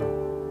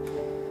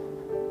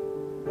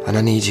 And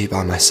I need you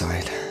by my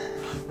side.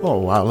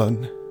 Oh,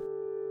 Alan.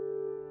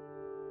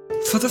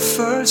 For the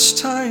first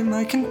time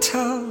I can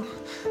tell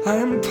I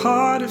am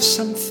part of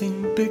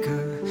something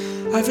bigger.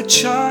 I've a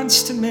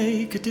chance to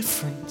make a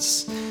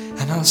difference,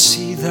 and I'll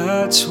see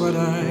that's what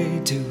I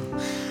do.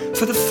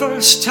 For the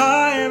first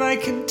time I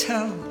can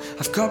tell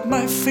I've got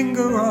my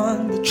finger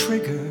on the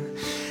trigger,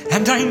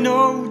 and I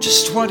know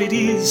just what it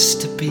is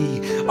to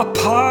be a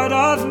part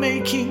of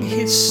making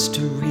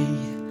history.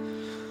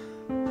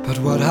 But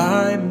what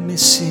I'm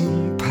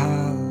missing,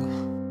 pal,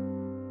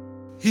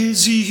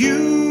 is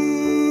you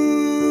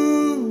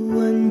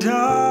and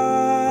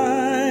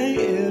I.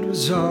 It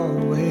was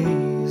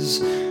always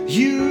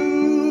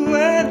you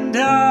and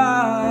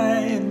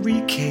I,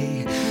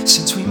 Enrique,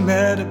 since we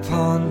met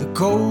upon the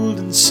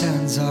golden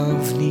sands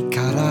of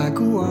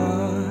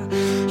Nicaragua.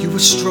 You were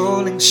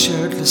strolling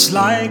shirtless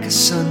like a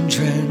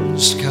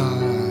sun-drenched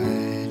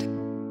god,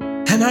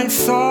 and I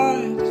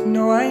thought,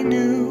 no, I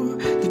knew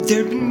that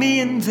there'd been me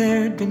and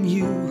there'd been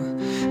you.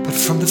 But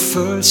from the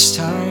first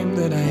time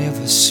that I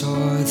ever saw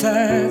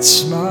that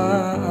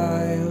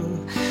smile,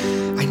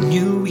 I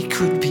knew we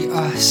could be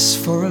us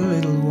for a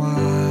little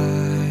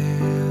while.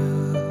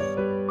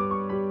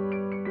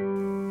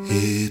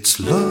 It's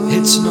love.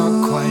 It's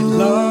not quite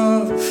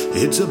love.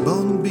 It's a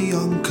bond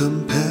beyond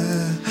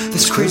compare.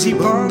 This crazy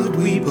bond that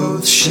we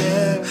both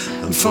share.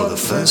 And for the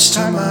first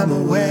time I'm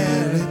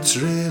aware it's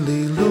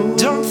really love.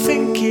 Don't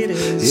think it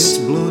is. It's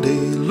bloody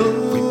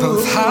love. We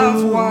both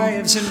have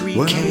wives, Enrique.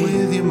 When I'm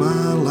with you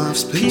my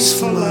life's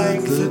peaceful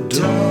like the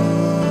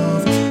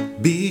dawn.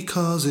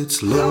 Because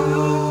it's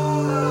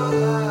love.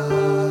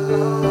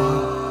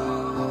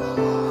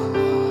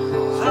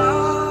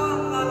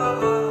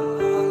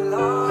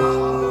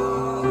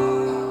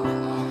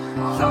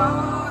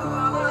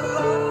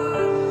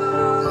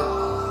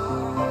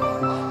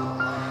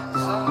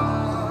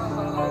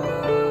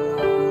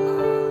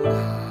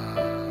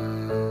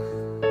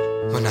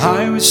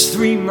 I was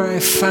 3, my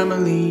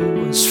family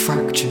was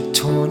fractured,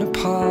 torn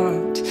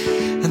apart,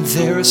 and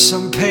there are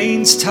some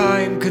pains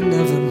time could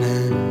never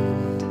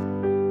mend.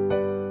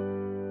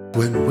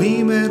 When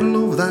we made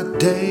love that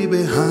day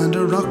behind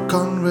a rock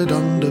on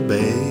Redondo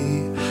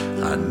Bay,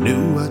 I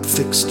knew I'd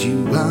fixed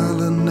you,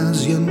 Alan,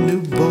 as your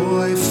new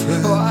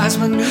boyfriend. Oh, as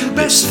my new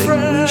best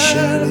friend. This thing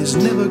we share is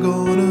never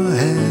gonna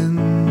end.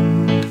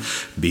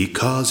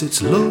 Because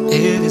it's love.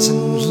 It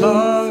isn't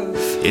love.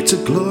 It's a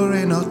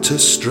glory not to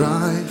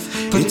strive.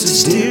 But it's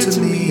as dear to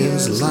me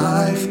as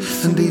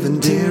life, and even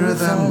dearer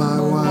than my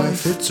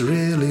wife. It's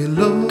really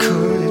love.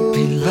 Could it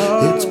be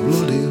love? It's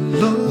bloody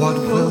love. What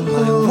will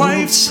my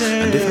wife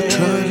say? And if I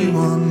tried you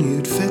on,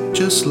 you'd fit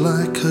just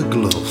like a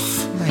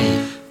glove.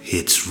 Mate.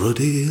 It's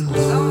ruddy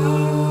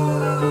love.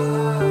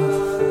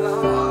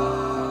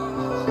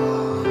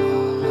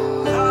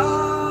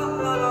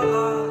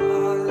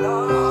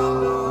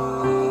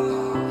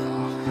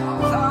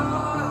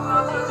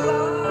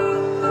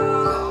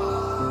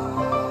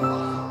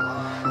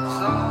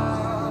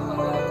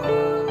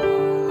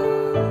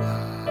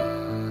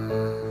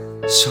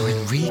 So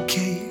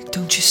Enrique,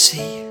 don't you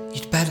see,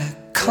 you'd better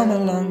come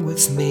along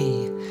with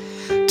me.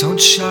 Don't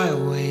shy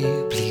away,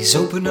 please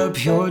open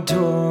up your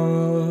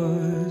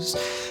doors.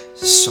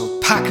 So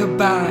pack a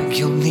bag,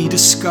 you'll need a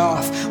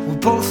scarf. We'll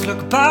both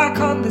look back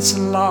on this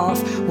and laugh.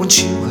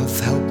 Once you have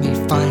helped me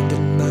find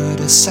and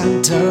murder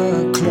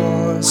Santa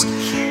Claus,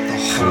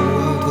 the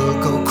whole world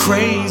will go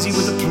crazy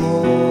with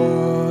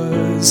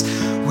applause.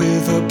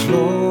 With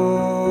applause.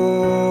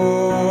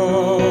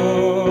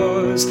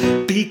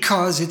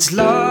 Because it's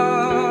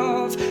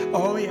love.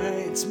 Oh yeah,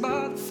 it's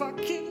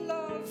motherfucking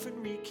love,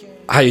 Enrique.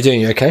 How you doing?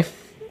 You okay?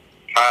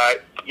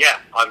 Yeah,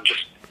 I'm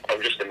just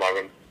in my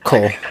room.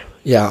 Cool.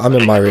 Yeah, I'm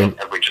in my room.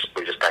 And we just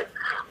go.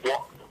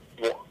 What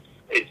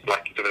is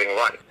like? Is everything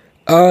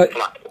alright?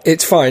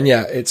 It's fine.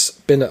 Yeah, it's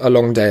been a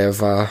long day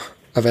of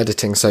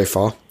editing so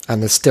far,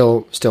 and there's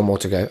still more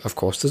to go. Of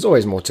course, there's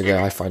always more to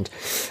go. I find.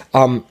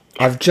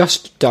 I've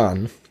just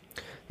done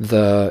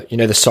the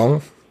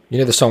song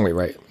we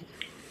wrote.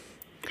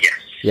 Yes.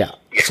 Yeah.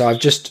 So I've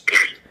just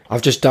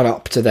done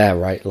up to there,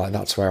 right? Like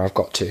that's where I've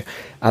got to,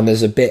 and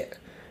there's a bit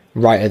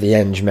right at the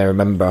end. You may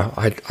remember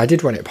I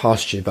did run it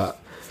past you, but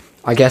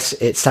I guess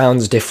it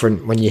sounds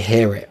different when you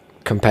hear it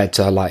compared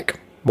to like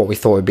what we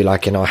thought it would be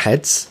like in our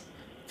heads.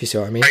 If you see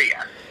what I mean? Oh,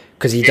 yeah.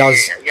 Because he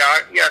does. Yeah.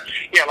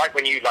 Like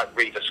when you like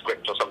read a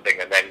script or something,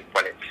 and then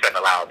when it's said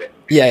aloud, it.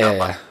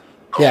 Yeah.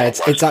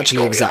 It's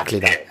actually exactly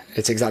that.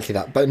 It's exactly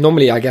that. But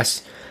normally, I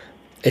guess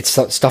it's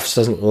stuff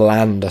doesn't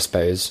land. I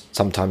suppose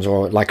sometimes,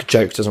 or like a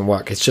joke doesn't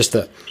work. It's just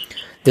that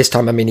this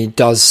time, I mean, he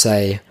does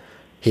say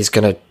he's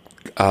gonna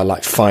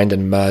like find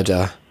and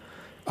murder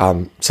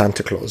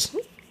Santa Claus.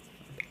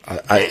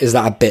 Is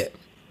that a bit?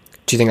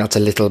 Do you think that's a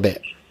little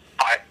bit?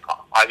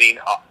 I mean,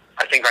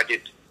 I think I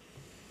did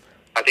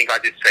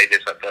say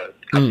this at the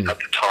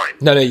time.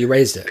 No, you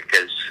raised it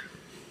because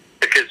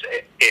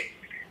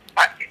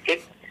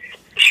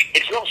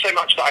it's not so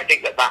much that I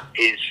think that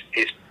is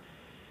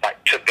like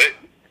taboo.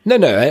 No,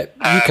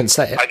 you can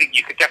say it. I think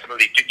you could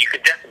definitely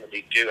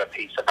do a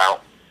piece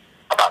about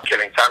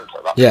killing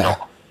Santa. That's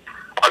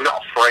I'm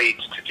not afraid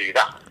to do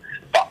that,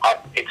 but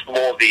it's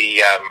more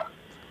the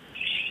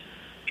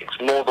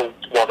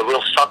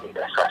real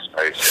suddenness, I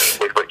suppose,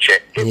 with which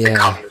it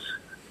becomes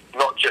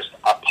not just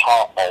a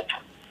part of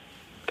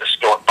the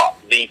story, but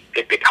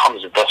it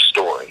becomes the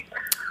story.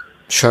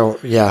 Sure,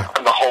 yeah.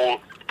 And the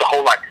whole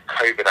like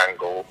COVID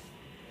angle,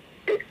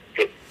 it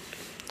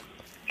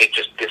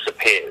just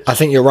disappears. I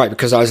think you're right,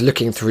 because I was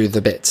looking through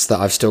the bits that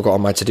I've still got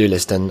on my to-do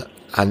list, and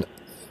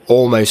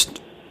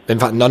almost, in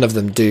fact, none of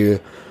them do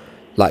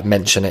like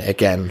mention it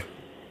again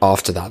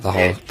after that.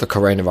 The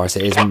coronavirus,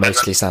 it is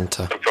mostly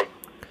Santa.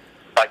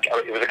 Like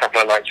it was a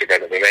couple of nights ago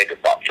that we made it,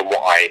 but from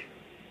what I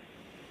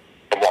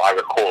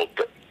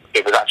recalled,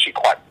 it was actually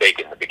quite big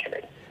in the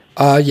beginning.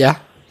 Yeah,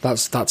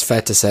 that's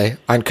fair to say,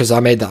 and because I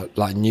made that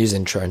like news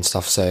intro and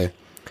stuff, so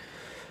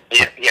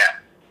yeah,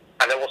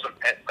 and there wasn't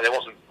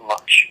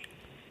much,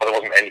 there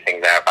wasn't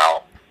anything there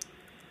about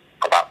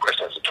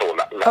Christmas at all,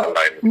 let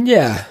alone.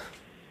 Yeah,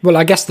 well,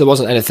 I guess there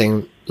wasn't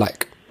anything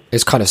like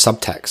it's kind of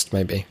subtext,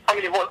 maybe. I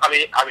mean, it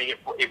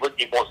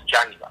was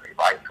January,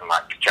 right? And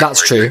like January,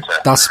 that's true.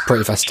 That's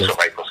pretty festive. Sort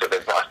of April, so I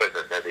suppose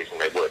there's no reason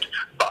they would.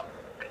 But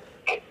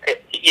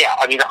yeah,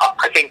 I mean,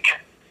 I think.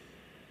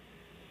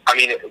 I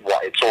mean,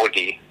 it's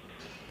already.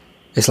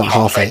 It's like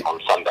 8:30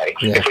 on Sunday.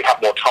 Yeah. If we have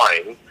more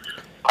time,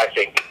 I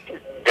think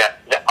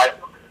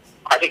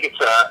I think it's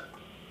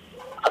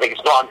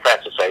not unfair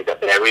to say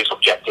that there is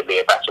objectively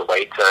a better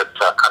way to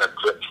kind of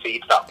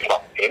feed that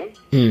plot in.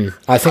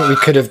 I think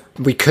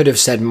we could have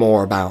said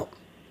more about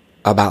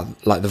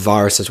like the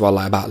virus as well,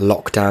 like about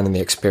lockdown and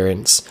the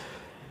experience.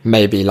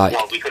 Maybe like.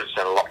 Well, we could have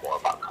said a lot more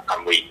about that,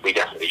 and we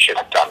definitely should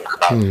have done.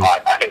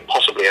 I think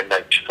possibly a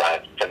note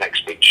for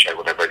next week's show,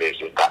 whatever it is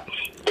that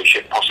we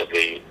should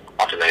possibly,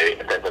 I don't know,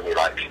 if there's any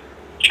like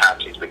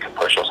charities we can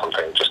push or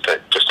something, just to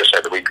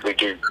show that we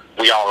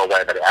are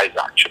aware that it is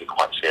actually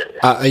quite serious.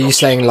 Are you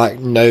saying like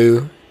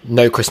no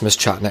Christmas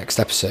chat next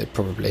episode,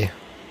 probably?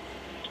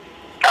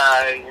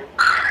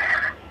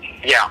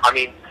 Yeah, I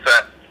mean for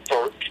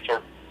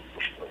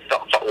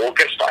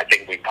August, I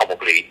think we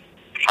probably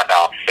had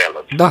our fill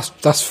of.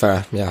 That's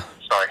fair. Yeah.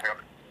 Sorry, hang on.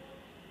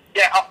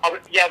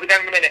 Yeah, we're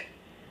there in a minute.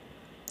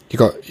 You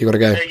got to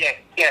go.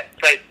 Yeah.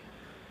 Save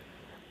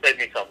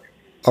me some.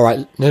 All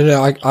right.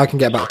 No. I can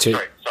get back to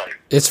it. Sorry.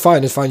 It's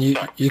fine.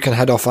 You can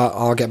head off.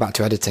 I'll get back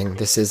to editing.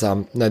 This is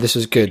this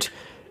was good.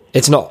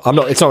 It's not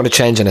going to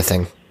change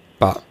anything,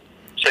 but.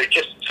 So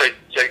just so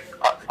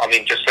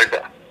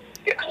that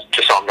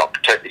just so I'm not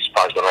totally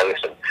surprised when I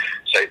listen.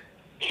 So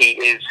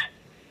he's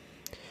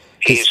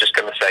just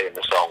going to say in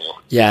the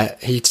song. Yeah,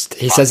 he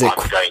says it.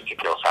 I'm going to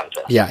kill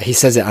Santa. Yeah, he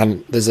says it,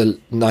 and there's a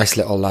nice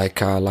little like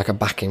a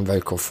backing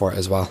vocal for it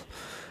as well,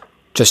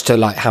 just to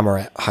like hammer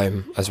it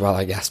home as well,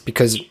 I guess,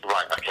 because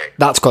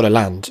that's got to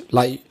land.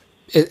 Like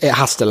it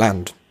has to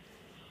land.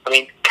 I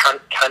mean, can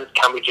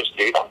we just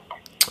do that?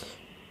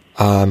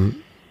 I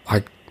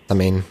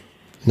mean,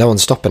 no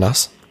one's stopping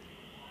us.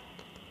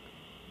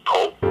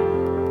 Cool.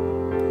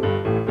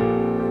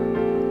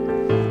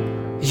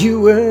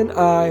 You and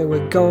I,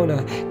 we're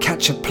gonna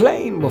catch a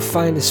plane. We'll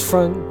find his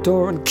front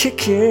door and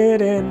kick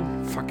it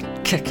in.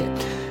 Fucking kick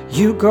it.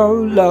 You go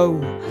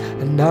low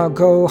and I'll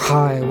go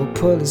high. We'll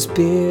pull his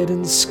beard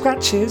and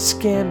scratch his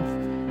skin.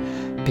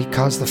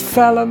 Because the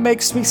fella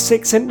makes me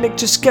sick, St. Nick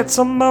just gets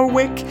on my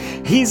wick.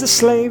 He's a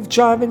slave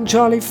driving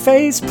jolly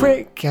face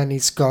prick, and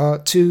he's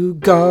got to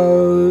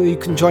go. You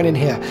can join in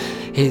here.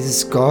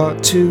 He's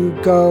got to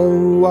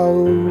go.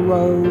 Oh,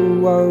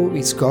 oh, oh.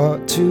 He's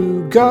got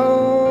to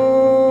go.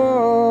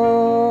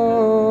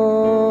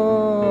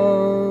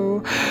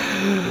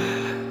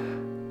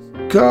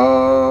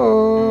 Go.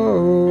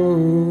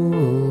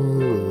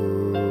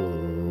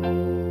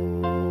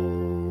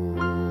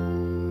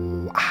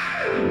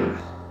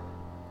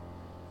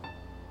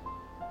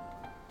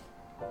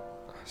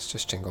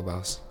 Just Jingle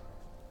Bells.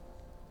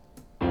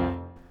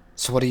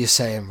 So what do you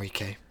say,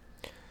 Enrique?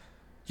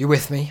 You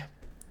with me?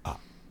 I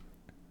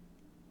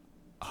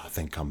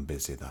think I'm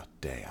busy that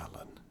day,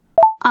 Alan.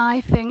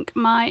 I think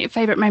my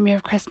favourite memory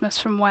of Christmas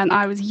from when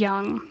I was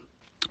young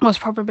was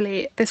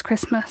probably this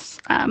Christmas,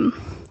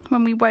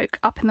 when we woke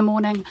up in the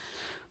morning,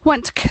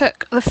 went to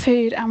cook the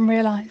food and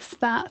realised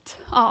that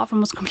our oven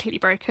was completely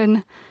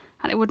broken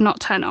and it would not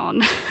turn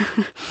on.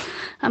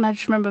 And I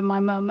just remember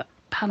my mum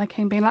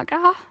panicking, being like,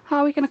 how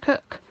are we going to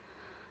cook?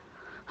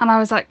 And I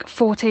was like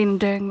 14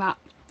 doing that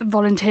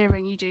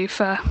volunteering you do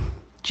for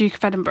Duke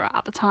of Edinburgh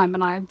at the time,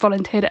 and I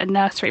volunteered at a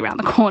nursery around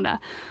the corner,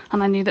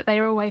 and I knew that they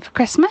were away for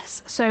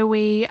Christmas, so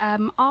we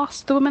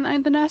asked the woman that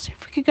owned the nursery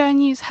if we could go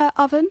and use her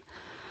oven.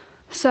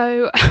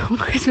 So on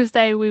Christmas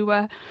Day we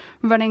were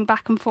running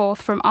back and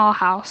forth from our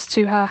house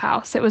to her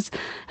house. It was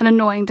an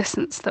annoying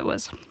distance that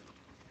was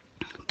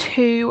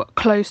too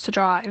close to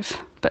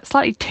drive, but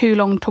slightly too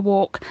long to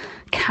walk,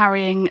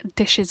 carrying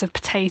dishes of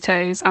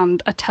potatoes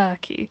and a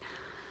turkey,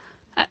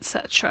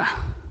 etc.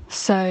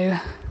 So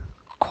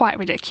quite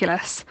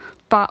ridiculous,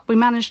 but we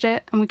managed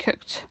it, and we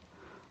cooked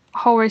a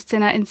whole roast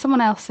dinner in someone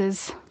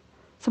else's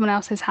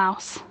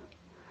house,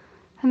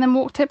 and then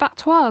walked it back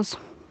to ours.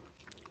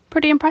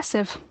 Pretty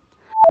impressive.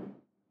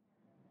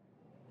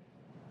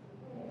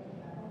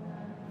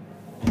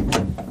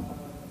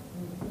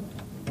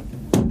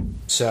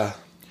 Sir.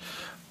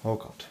 Oh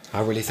God.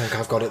 I really think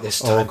I've got it this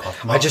time. Oh God,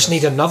 I just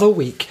need another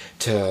week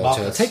to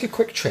Marcus. take a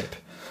quick trip.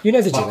 You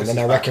know the deal, Marcus and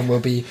then I is reckon back. we'll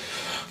be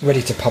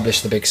ready to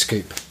publish the big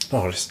scoop.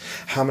 Norris,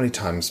 how many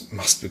times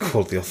must we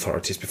call the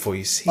authorities before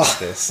you see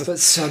this? But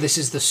sir, this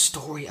is the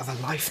story of a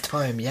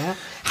lifetime, yeah?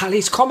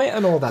 Halley's Comet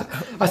and all that.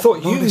 I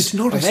thought Norris,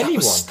 of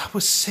anyone. that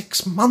was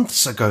 6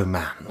 months ago,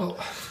 man. Well,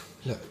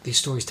 look, these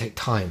stories take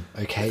time,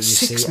 okay? You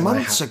 6 see, and I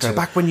months had ago, to-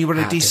 back when you were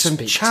had a to decent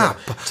speak chap.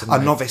 to A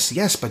my- novice,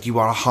 yes, but you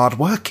are a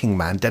hard-working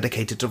man,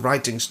 dedicated to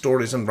writing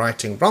stories and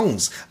righting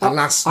wrongs.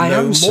 Alas, I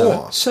no am,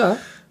 more.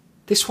 Sir,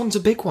 this one's a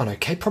big one,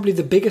 okay? Probably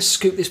the biggest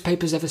scoop this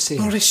paper's ever seen.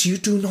 Norris, you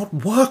do not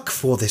work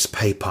for this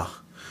paper.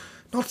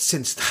 Not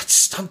since that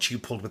stunt you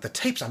pulled with the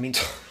tapes. I mean,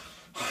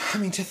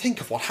 to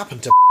think of what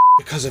happened to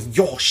because of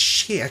your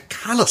sheer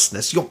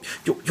callousness, your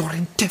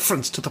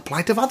indifference to the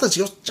plight of others,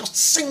 your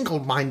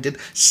single-minded,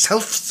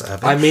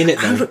 self-serving. I mean it,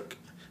 though.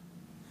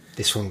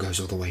 This one goes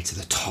all the way to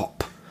the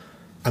top.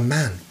 A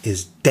man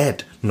is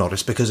dead,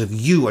 Norris, because of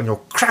you and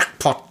your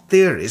crackpot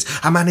theories.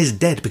 A man is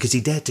dead because he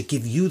dared to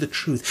give you the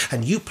truth,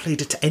 and you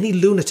played it to any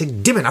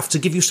lunatic dim enough to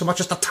give you so much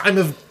as the time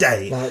of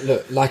day. Now,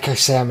 look, like I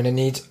say, I'm going to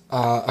need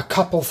a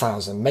couple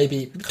thousand,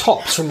 maybe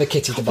tops from the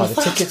kitty to buy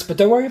the tickets, but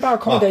don't worry about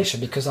accommodation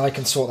because I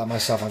can sort that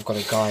myself. I've got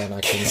a guy and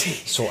I can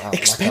sort out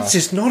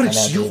Expenses, like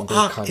Norris, an you Airbnb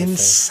are kind of thing.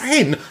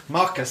 insane.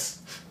 Marcus,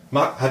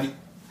 have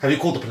you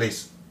called the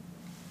police?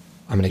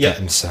 I'm going to get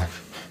them, sir.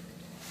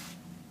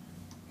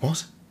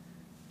 What?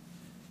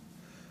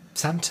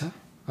 Santa,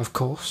 of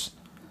course.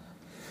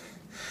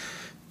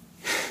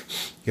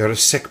 You're a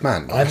sick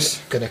man,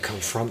 Norris. I'm going to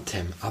confront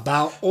him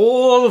about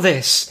all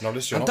this.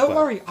 Norris, you're and not don't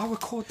well. worry, I'll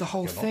record the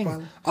whole You're not thing.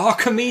 well.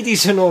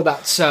 Archimedes and all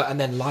that, sir. And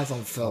then live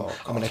on film,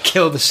 I'm going to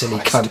kill the silly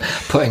cunt,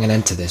 putting an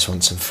end to this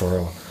once and for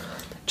all.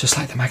 Just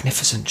like the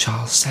magnificent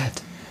Charles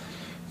said.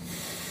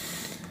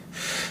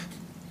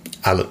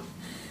 Alan.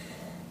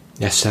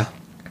 Yes, sir?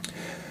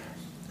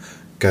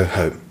 Go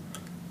home.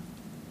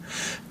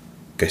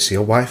 Go see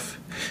your wife.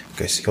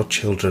 Go see your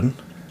children.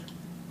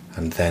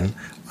 And then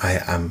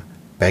I am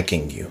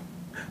begging you.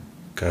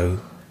 Go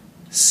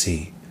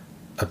see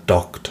a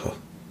doctor.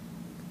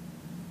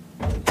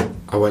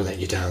 I won't let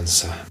you down,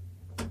 sir.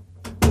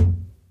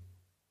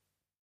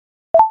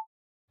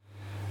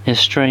 It's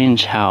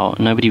strange how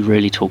nobody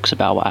really talks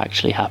about what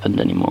actually happened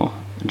anymore,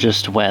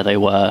 just where they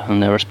were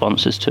and their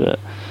responses to it.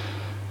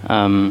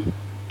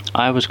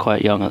 I was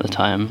quite young at the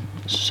time,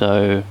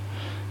 so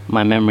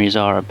my memories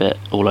are a bit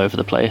all over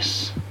the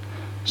place.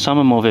 Some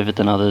are more vivid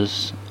than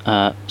others,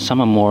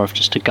 some are more of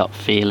just a gut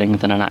feeling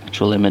than an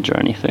actual image or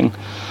anything.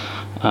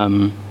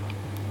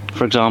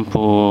 For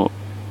example,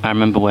 I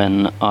remember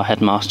when our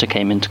headmaster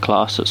came into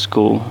class at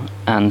school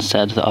and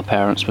said that our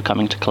parents were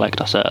coming to collect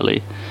us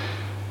early.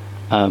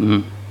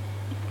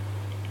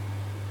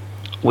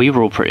 We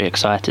were all pretty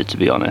excited, to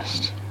be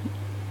honest.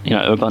 You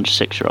know, a bunch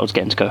of 6-year-olds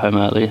getting to go home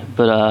early.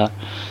 But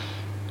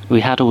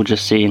we had all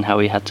just seen how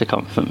we had to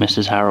comfort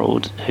Mrs.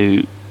 Harold,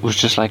 who was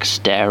just like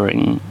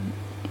staring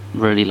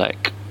really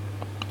like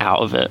out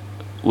of it,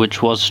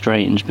 which was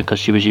strange because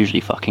she was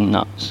usually fucking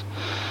nuts.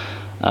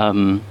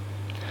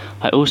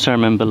 I also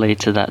remember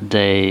later that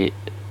day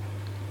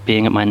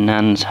being at my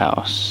nan's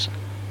house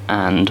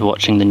and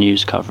watching the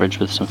news coverage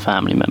with some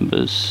family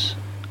members.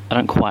 I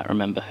don't quite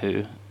remember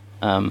who.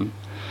 But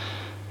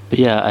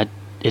yeah,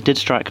 it did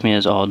strike me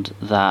as odd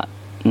that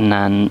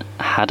Nan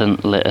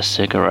hadn't lit a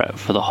cigarette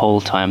for the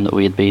whole time that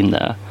we had been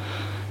there,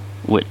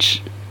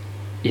 which,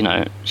 you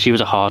know, she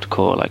was a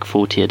hardcore, like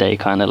 40 a day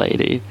kind of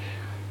lady.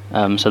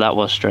 So that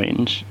was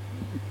strange.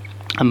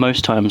 And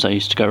most times I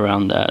used to go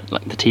around there,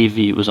 like the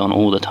TV was on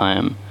all the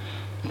time,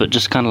 but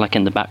just kind of like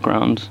in the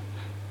background.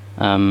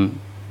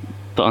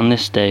 But on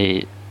this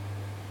day,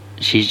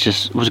 she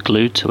just was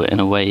glued to it in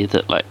a way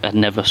that like I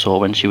never saw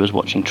when she was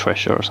watching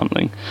Trisha or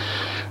something.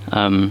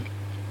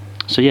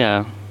 So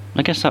yeah,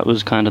 I guess that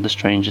was kind of the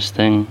strangest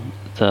thing,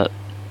 that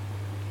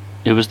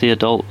it was the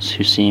adults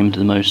who seemed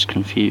the most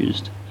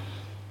confused.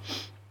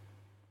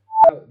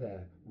 Out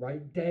there,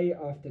 right, day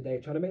after day,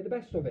 trying to make the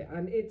best of it,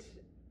 and it's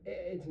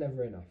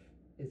never enough,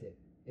 is it?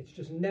 It's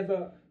just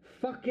never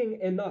fucking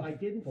enough. I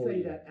didn't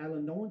say that,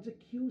 Alan. No one's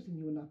accusing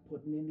you of not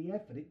putting in the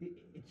effort.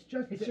 It's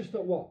just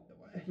that what?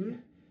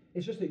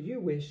 It's just that you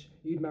wish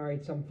you'd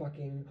married some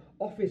fucking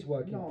office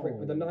working prick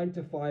with a 9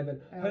 to 5 and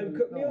home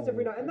cooked meals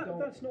every night, and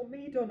that's not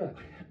me, Donna.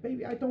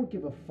 Baby, I don't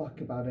give a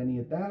fuck about any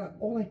of that.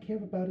 All I care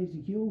about is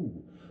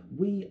you.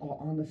 We are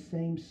on the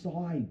same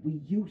side.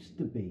 We used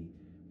to be.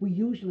 We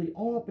usually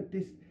are, but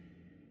this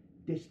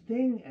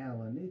thing,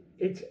 Alan,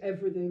 it's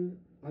everything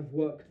I've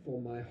worked for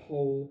my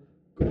whole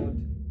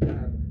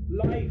goddamn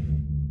life.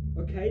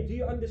 Okay? Do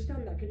you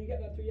understand that? Can you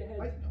get that through your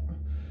head?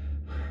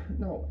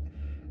 No.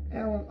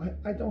 Alan,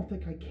 I don't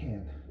think I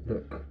can.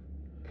 Look,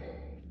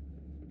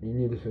 you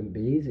knew this wouldn't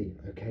be easy,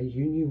 okay?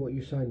 You knew what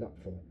you signed up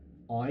for.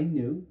 I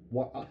knew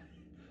what...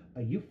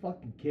 are you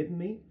fucking kidding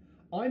me?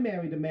 I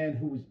married a man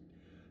who was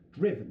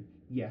driven,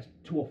 yes,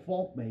 to a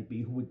fault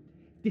maybe, who would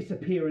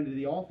disappear into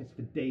the office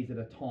for days at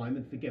a time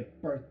and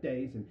forget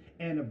birthdays and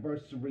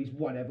anniversaries,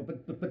 whatever.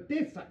 But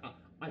this,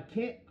 I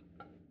can't...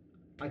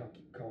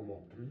 Come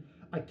on.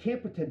 I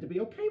can't pretend to be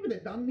okay with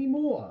it, not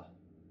anymore.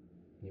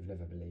 You've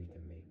never believed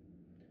in me.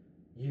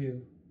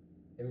 You,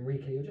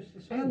 Enrique, you're just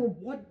the same. Alan,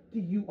 what do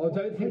you... I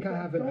don't think I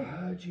haven't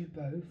heard you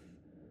both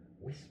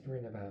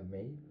whispering about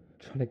me,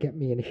 trying to get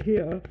me in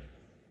here.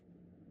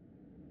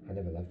 I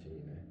never loved you,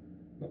 you know.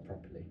 Not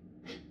properly.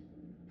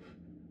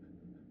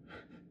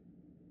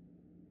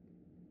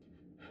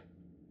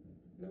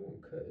 No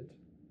one could.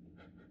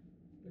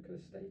 Look at the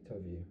state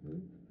of you.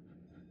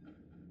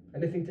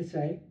 Anything to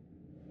say?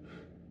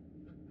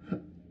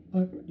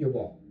 You're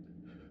what?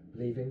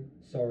 Leaving?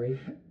 Sorry?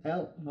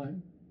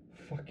 I'm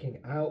fucking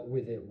out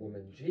with it,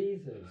 woman.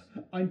 Jesus.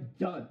 I'm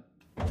done.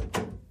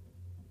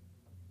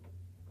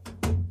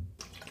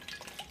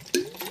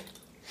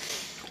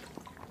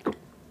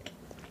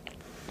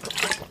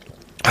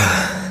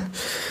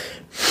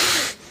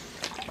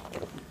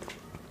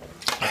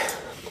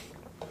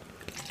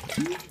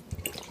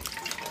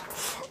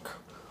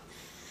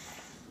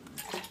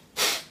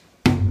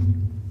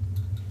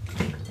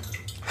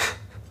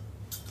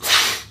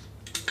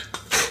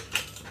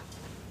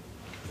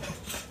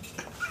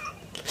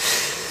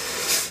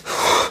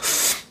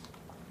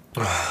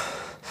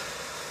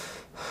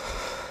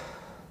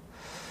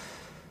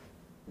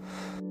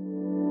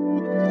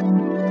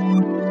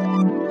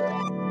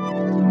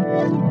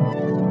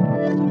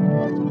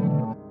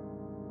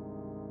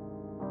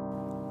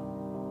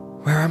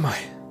 Where am I?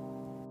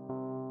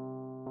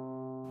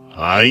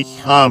 I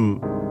am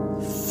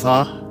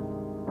the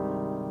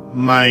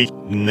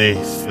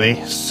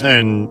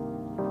magnificent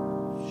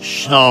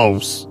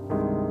Charles.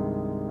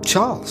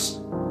 Charles?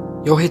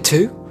 You're here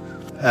too?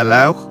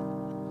 Hello,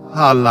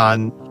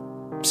 Alan.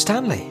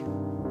 Stanley,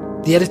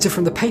 the editor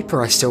from the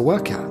paper I still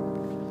work at.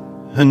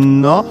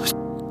 Not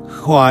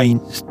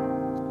quite.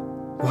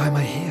 Why am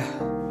I here?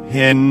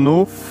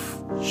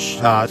 Enough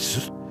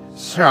just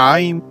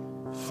time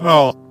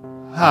for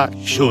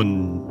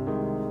action.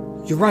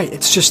 You're right,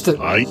 it's just that...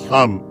 I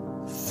am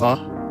the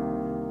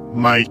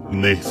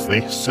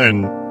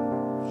magnificent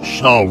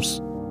Charles.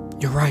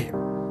 You're right.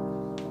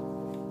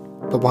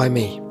 But why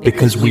me?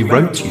 Because we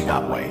wrote you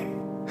that way.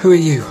 Who are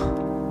you?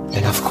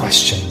 Enough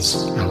questions,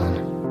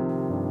 Alan.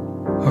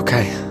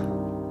 Okay.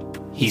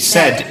 He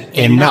said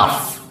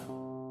enough.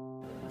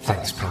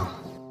 Thanks, pal.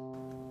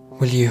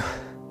 Will you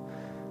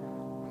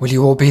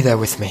all be there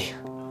with me?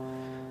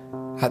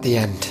 At the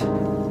end?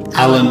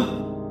 Alan,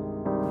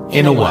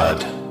 in a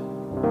word,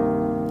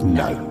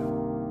 no.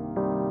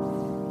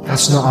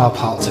 That's not our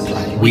part to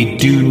play. We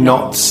do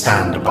not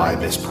stand by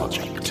this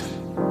project.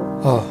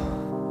 Oh,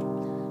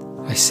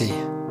 I see.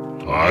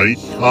 I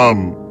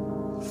am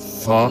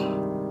the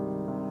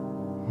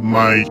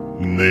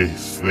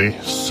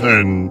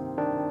magnificent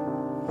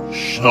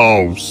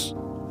Charles.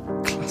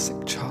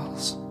 Classic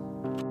Charles.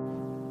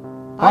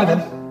 Bye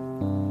then.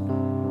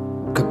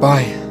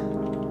 Goodbye.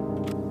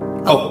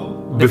 Oh,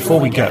 before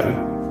we go...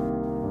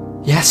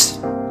 Yes?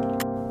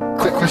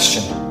 Quick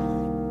question.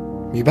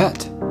 You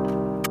bet.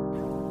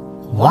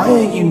 Why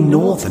are you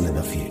northern in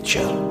the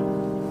future?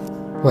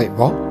 Wait,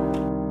 what?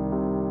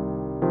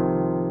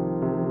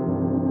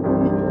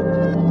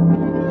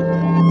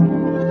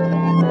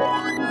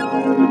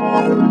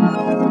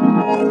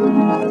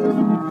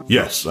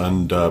 Yes,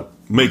 and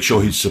make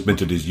sure he's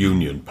submitted his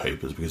union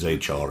papers, because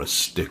HR are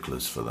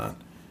sticklers for that.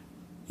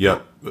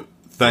 Yep.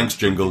 Thanks,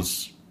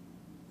 Jingles.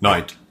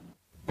 Night.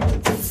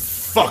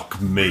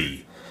 Fuck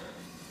me.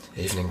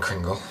 Evening,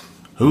 Kringle.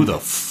 Who the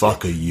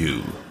fuck are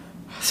you?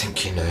 I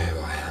think you know who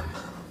I am.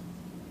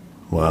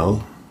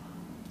 Well,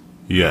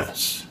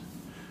 yes.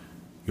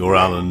 You're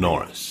Alan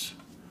Norris,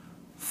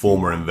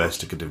 former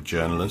investigative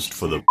journalist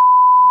for the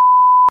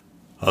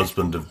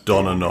husband of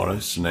Donna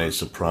Norris, née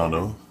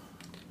Soprano,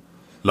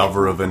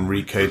 lover of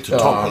Enrique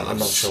Totopoulos, I'm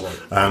not sure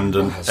what and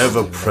an has to do with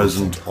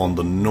ever-present on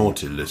the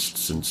naughty list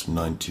since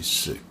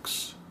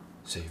 '96.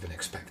 So you've been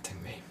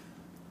expecting me?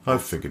 I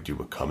figured you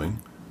were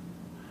coming,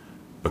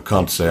 but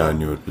can't say I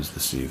knew it was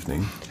this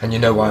evening. And you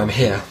know why I'm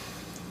here?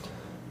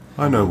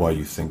 I know why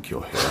you think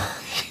you're here.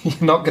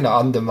 You're not going to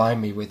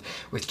undermine me with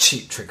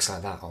cheap tricks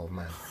like that, old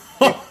man.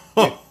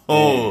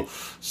 Oh,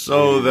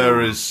 so there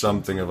is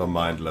something of a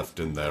mind left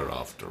in there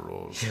after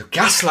all. You're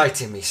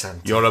gaslighting me,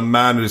 Santa. You're a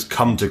man who's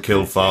come to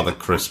kill Father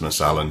Christmas,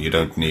 Alan. You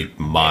don't need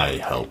my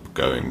help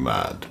going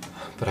mad.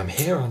 But I'm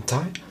here, aren't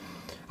I?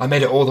 I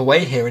made it all the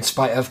way here in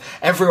spite of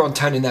everyone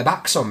turning their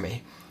backs on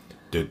me.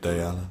 Did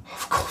they, Alan?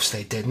 Of course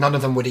they did. None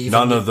of them would even...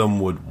 None of them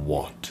would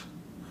what?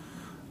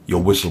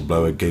 Your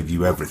whistleblower gave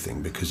you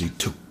everything because he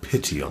took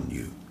pity on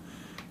you.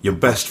 Your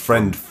best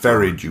friend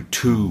ferried you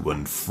to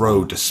and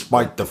fro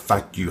despite the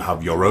fact you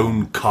have your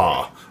own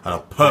car and are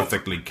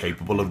perfectly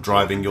capable of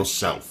driving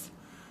yourself.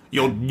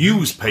 Your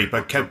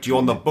newspaper kept you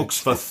on the books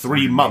for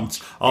 3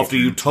 months after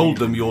you told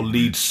them your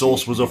lead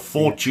source was a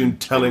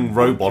fortune-telling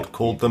robot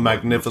called the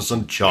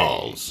Magnificent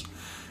Charles.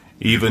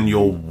 Even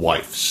your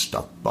wife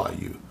stuck by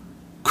you,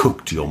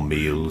 cooked your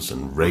meals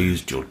and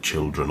raised your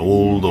children,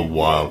 all the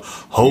while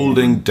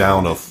holding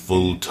down a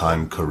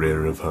full-time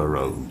career of her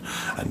own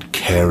and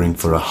caring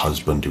for a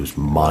husband whose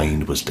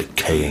mind was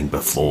decaying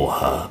before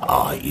her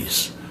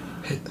eyes.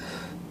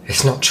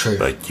 It's not true.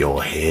 But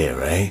you're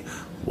here, eh?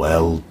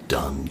 Well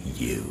done,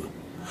 you.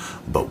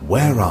 But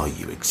where are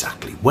you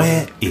exactly?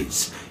 Where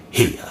is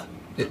here?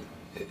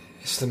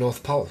 It's the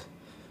North Pole.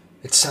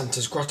 It's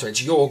Santa's grotto.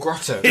 It's your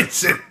grotto.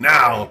 It's it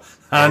now!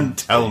 And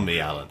tell me,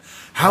 Alan,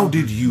 how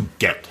did you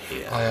get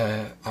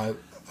here?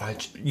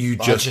 You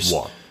just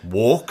what?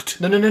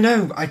 Walked?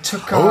 No. I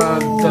took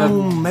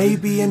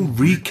maybe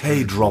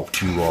Enrique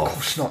dropped you off. Of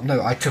course not.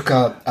 No, I took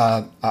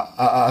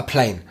a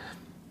plane.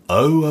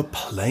 Oh, a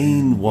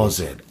plane was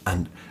it?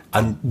 And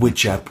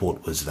which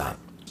airport was that?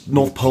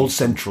 North Pole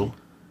Central?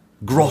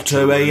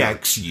 Grotto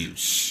AX, you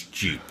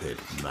stupid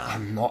man.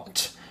 I'm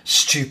not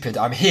stupid.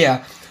 I'm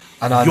here,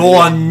 and I'm...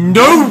 You're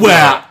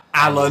nowhere,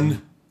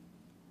 Alan!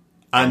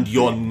 And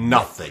you're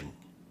nothing.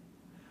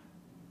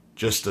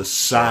 Just a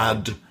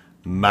sad,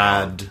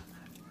 mad,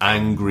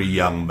 angry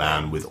young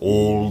man with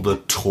all the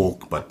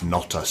talk but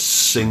not a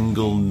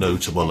single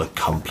notable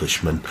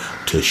accomplishment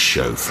to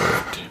show for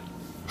it.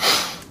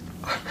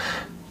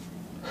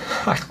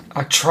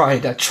 I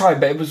tried,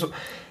 but it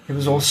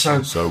was all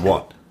so... So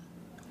what?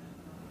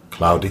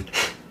 Cloudy?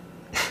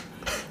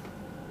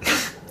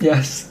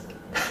 Yes.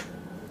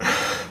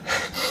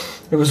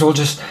 It was all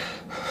just...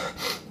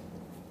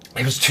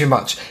 It was too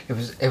much. It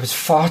was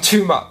far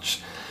too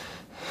much.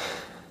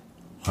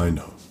 I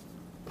know.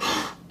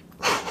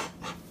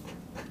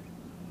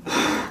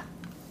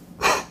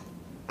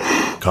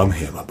 Come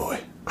here, my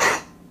boy.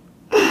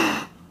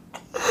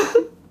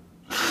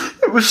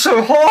 It was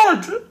so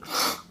hard.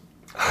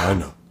 I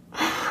know.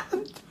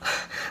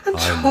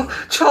 And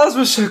Charles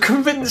was so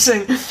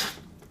convincing.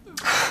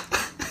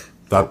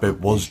 That bit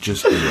was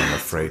just me, I'm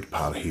afraid,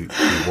 pal. He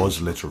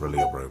was literally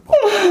a robot.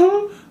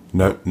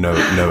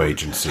 No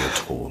agency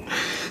at all.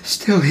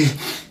 Still, he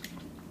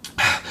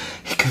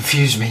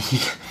confused me.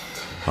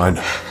 I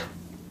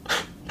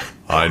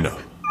know.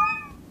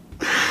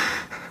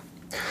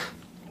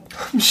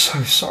 I'm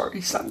so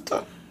sorry,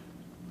 Santa.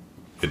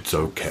 It's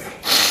okay.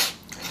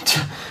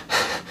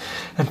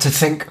 And to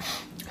think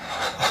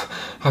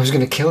I was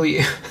going to kill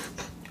you.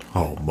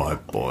 Oh, my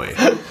boy.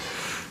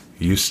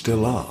 You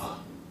still are.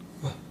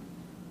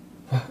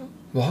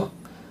 What?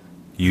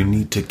 You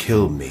need to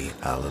kill me,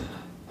 Alan.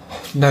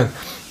 No.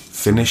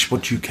 Finish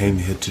what you came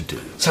here to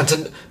do.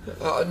 Santa,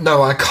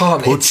 no, I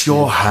can't. Put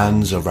your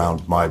hands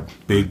around my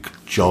big,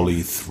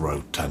 jolly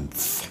throat and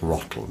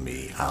throttle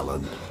me,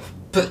 Alan.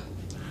 But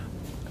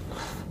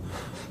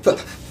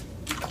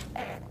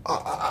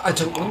I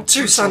don't want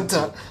to,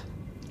 Santa.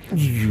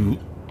 You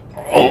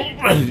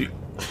already...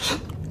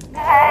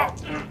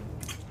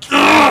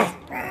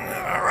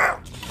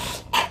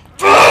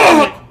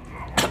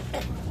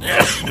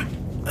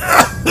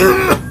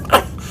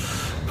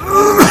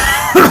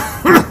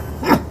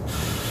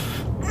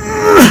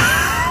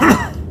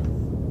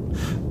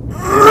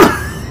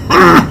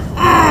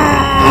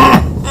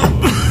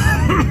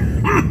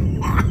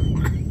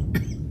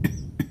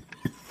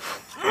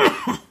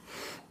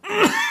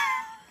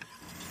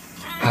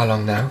 How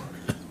long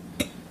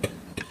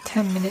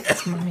 10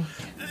 minutes, Mummy.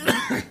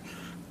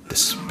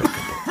 Despicable.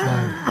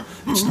 No,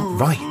 it's not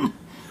right.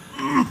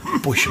 A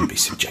boy shouldn't be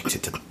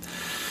subjected to all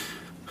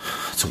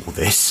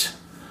this.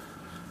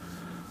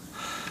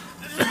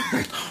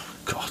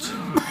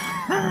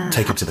 God.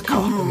 Take him to the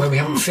car. No, we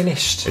haven't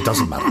finished. It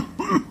doesn't matter.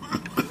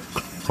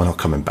 We're not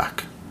coming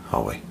back,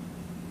 are we?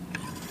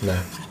 No.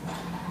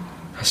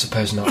 I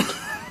suppose not.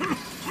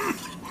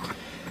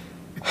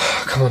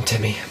 Come on,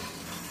 Timmy.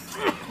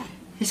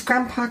 Is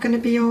Grandpa going to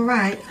be all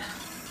right?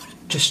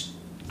 Just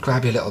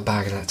grab your little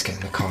bag and let's get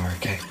in the car,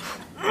 okay?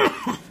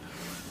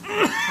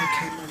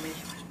 Okay, Mummy.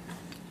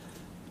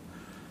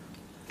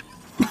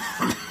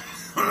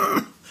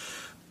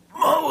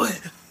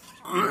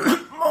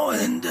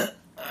 Mohinder.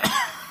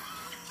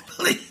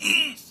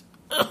 Please.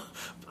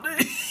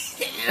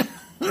 Please.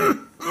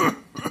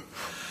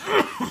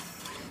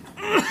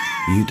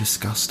 You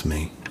disgust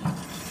me.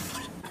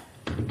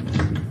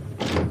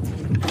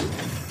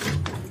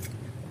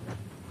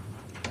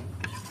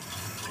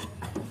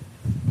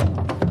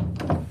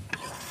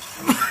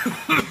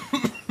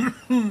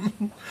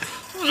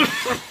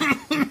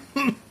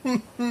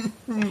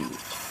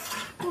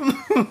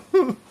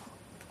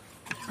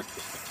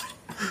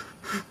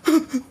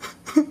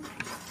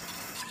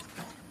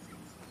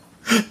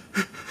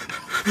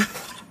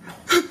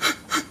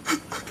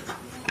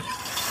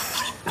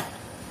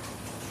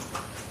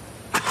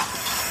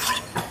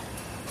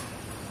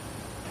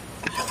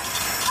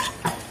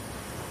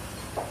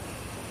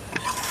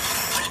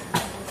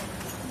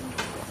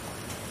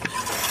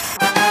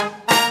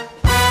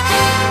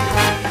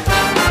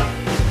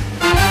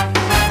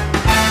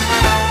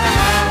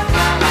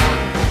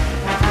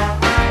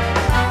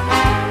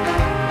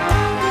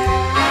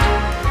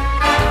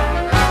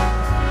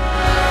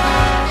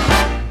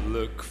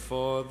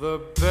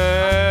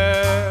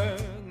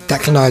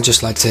 Declan and I'd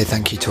just like to say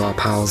thank you to our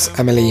pals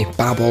Emily,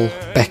 Babel,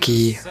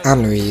 Becky,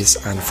 Anne-Louise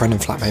and friend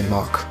and flatmate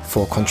Mark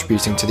for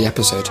contributing to the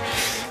episode.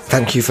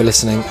 Thank you for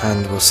listening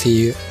and we'll see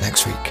you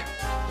next week.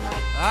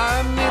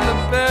 I'm in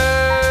the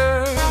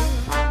bare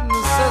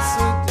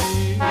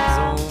necessities,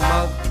 oh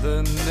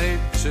Mother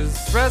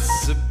Nature's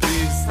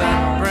recipes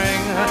that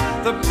bring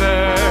the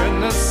bare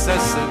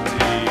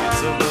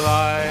necessities of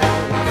life.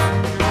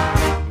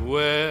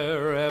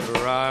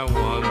 Wherever I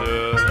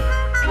wander,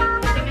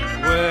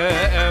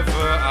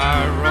 wherever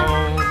I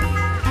roam,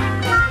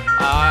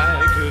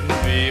 I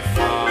couldn't be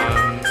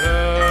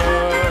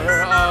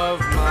fonder of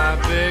my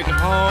big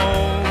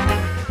home.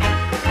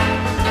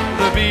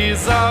 The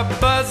bees are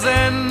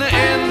buzzing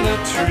in the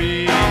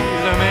tree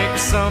to make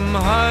some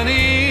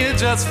honey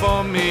just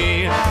for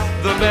me.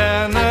 The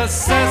bare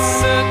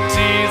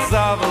necessities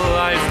of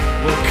life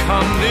will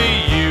come to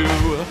you.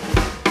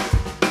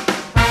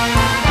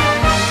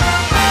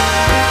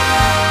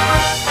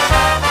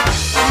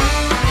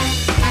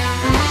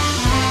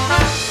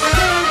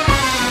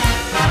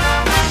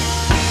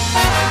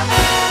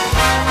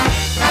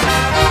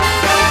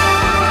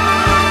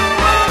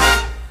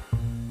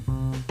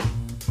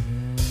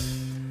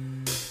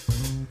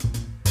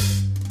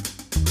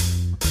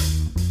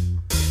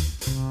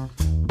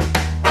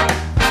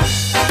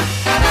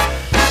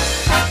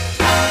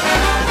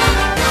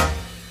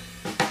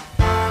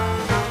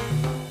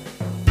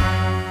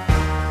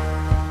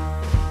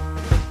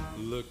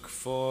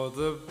 For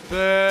the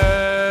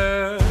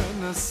bare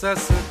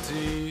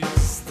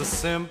necessities, the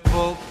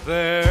simple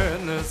bare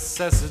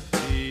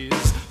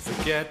necessities.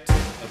 Forget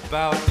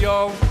about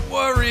your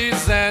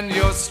worries and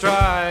your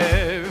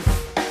strife.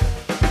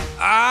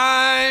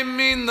 I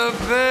mean the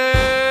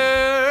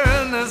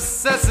bare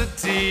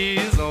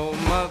necessities, oh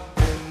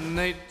Mother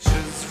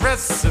Nature's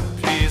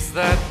recipes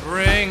that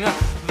bring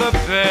the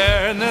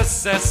bare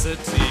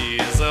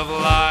necessities of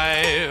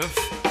life.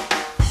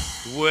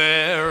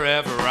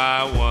 Wherever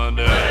I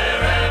wander,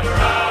 wherever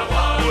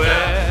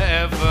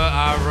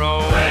I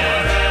roam,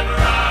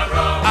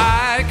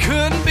 I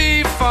couldn't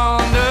be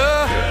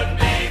fonder,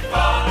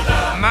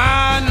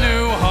 my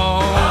new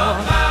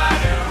home.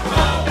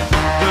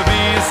 The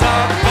bees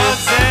are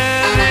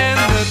buzzing in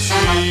the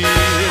tree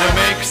to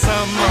make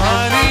some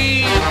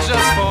honey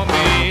just for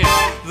me.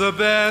 The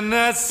bare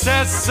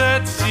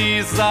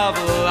necessities of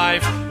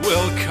life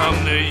will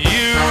come to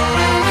you.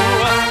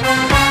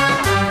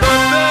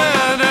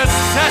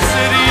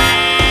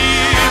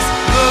 Necessities,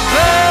 the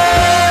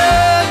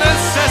bare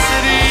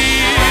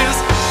necessities,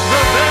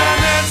 the bare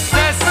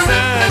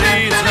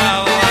necessities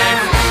of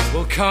life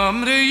will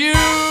come to you.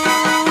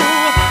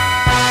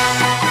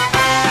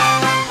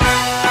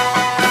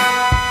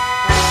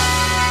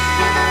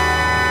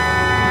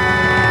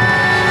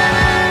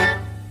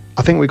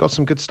 I think we got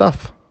some good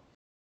stuff.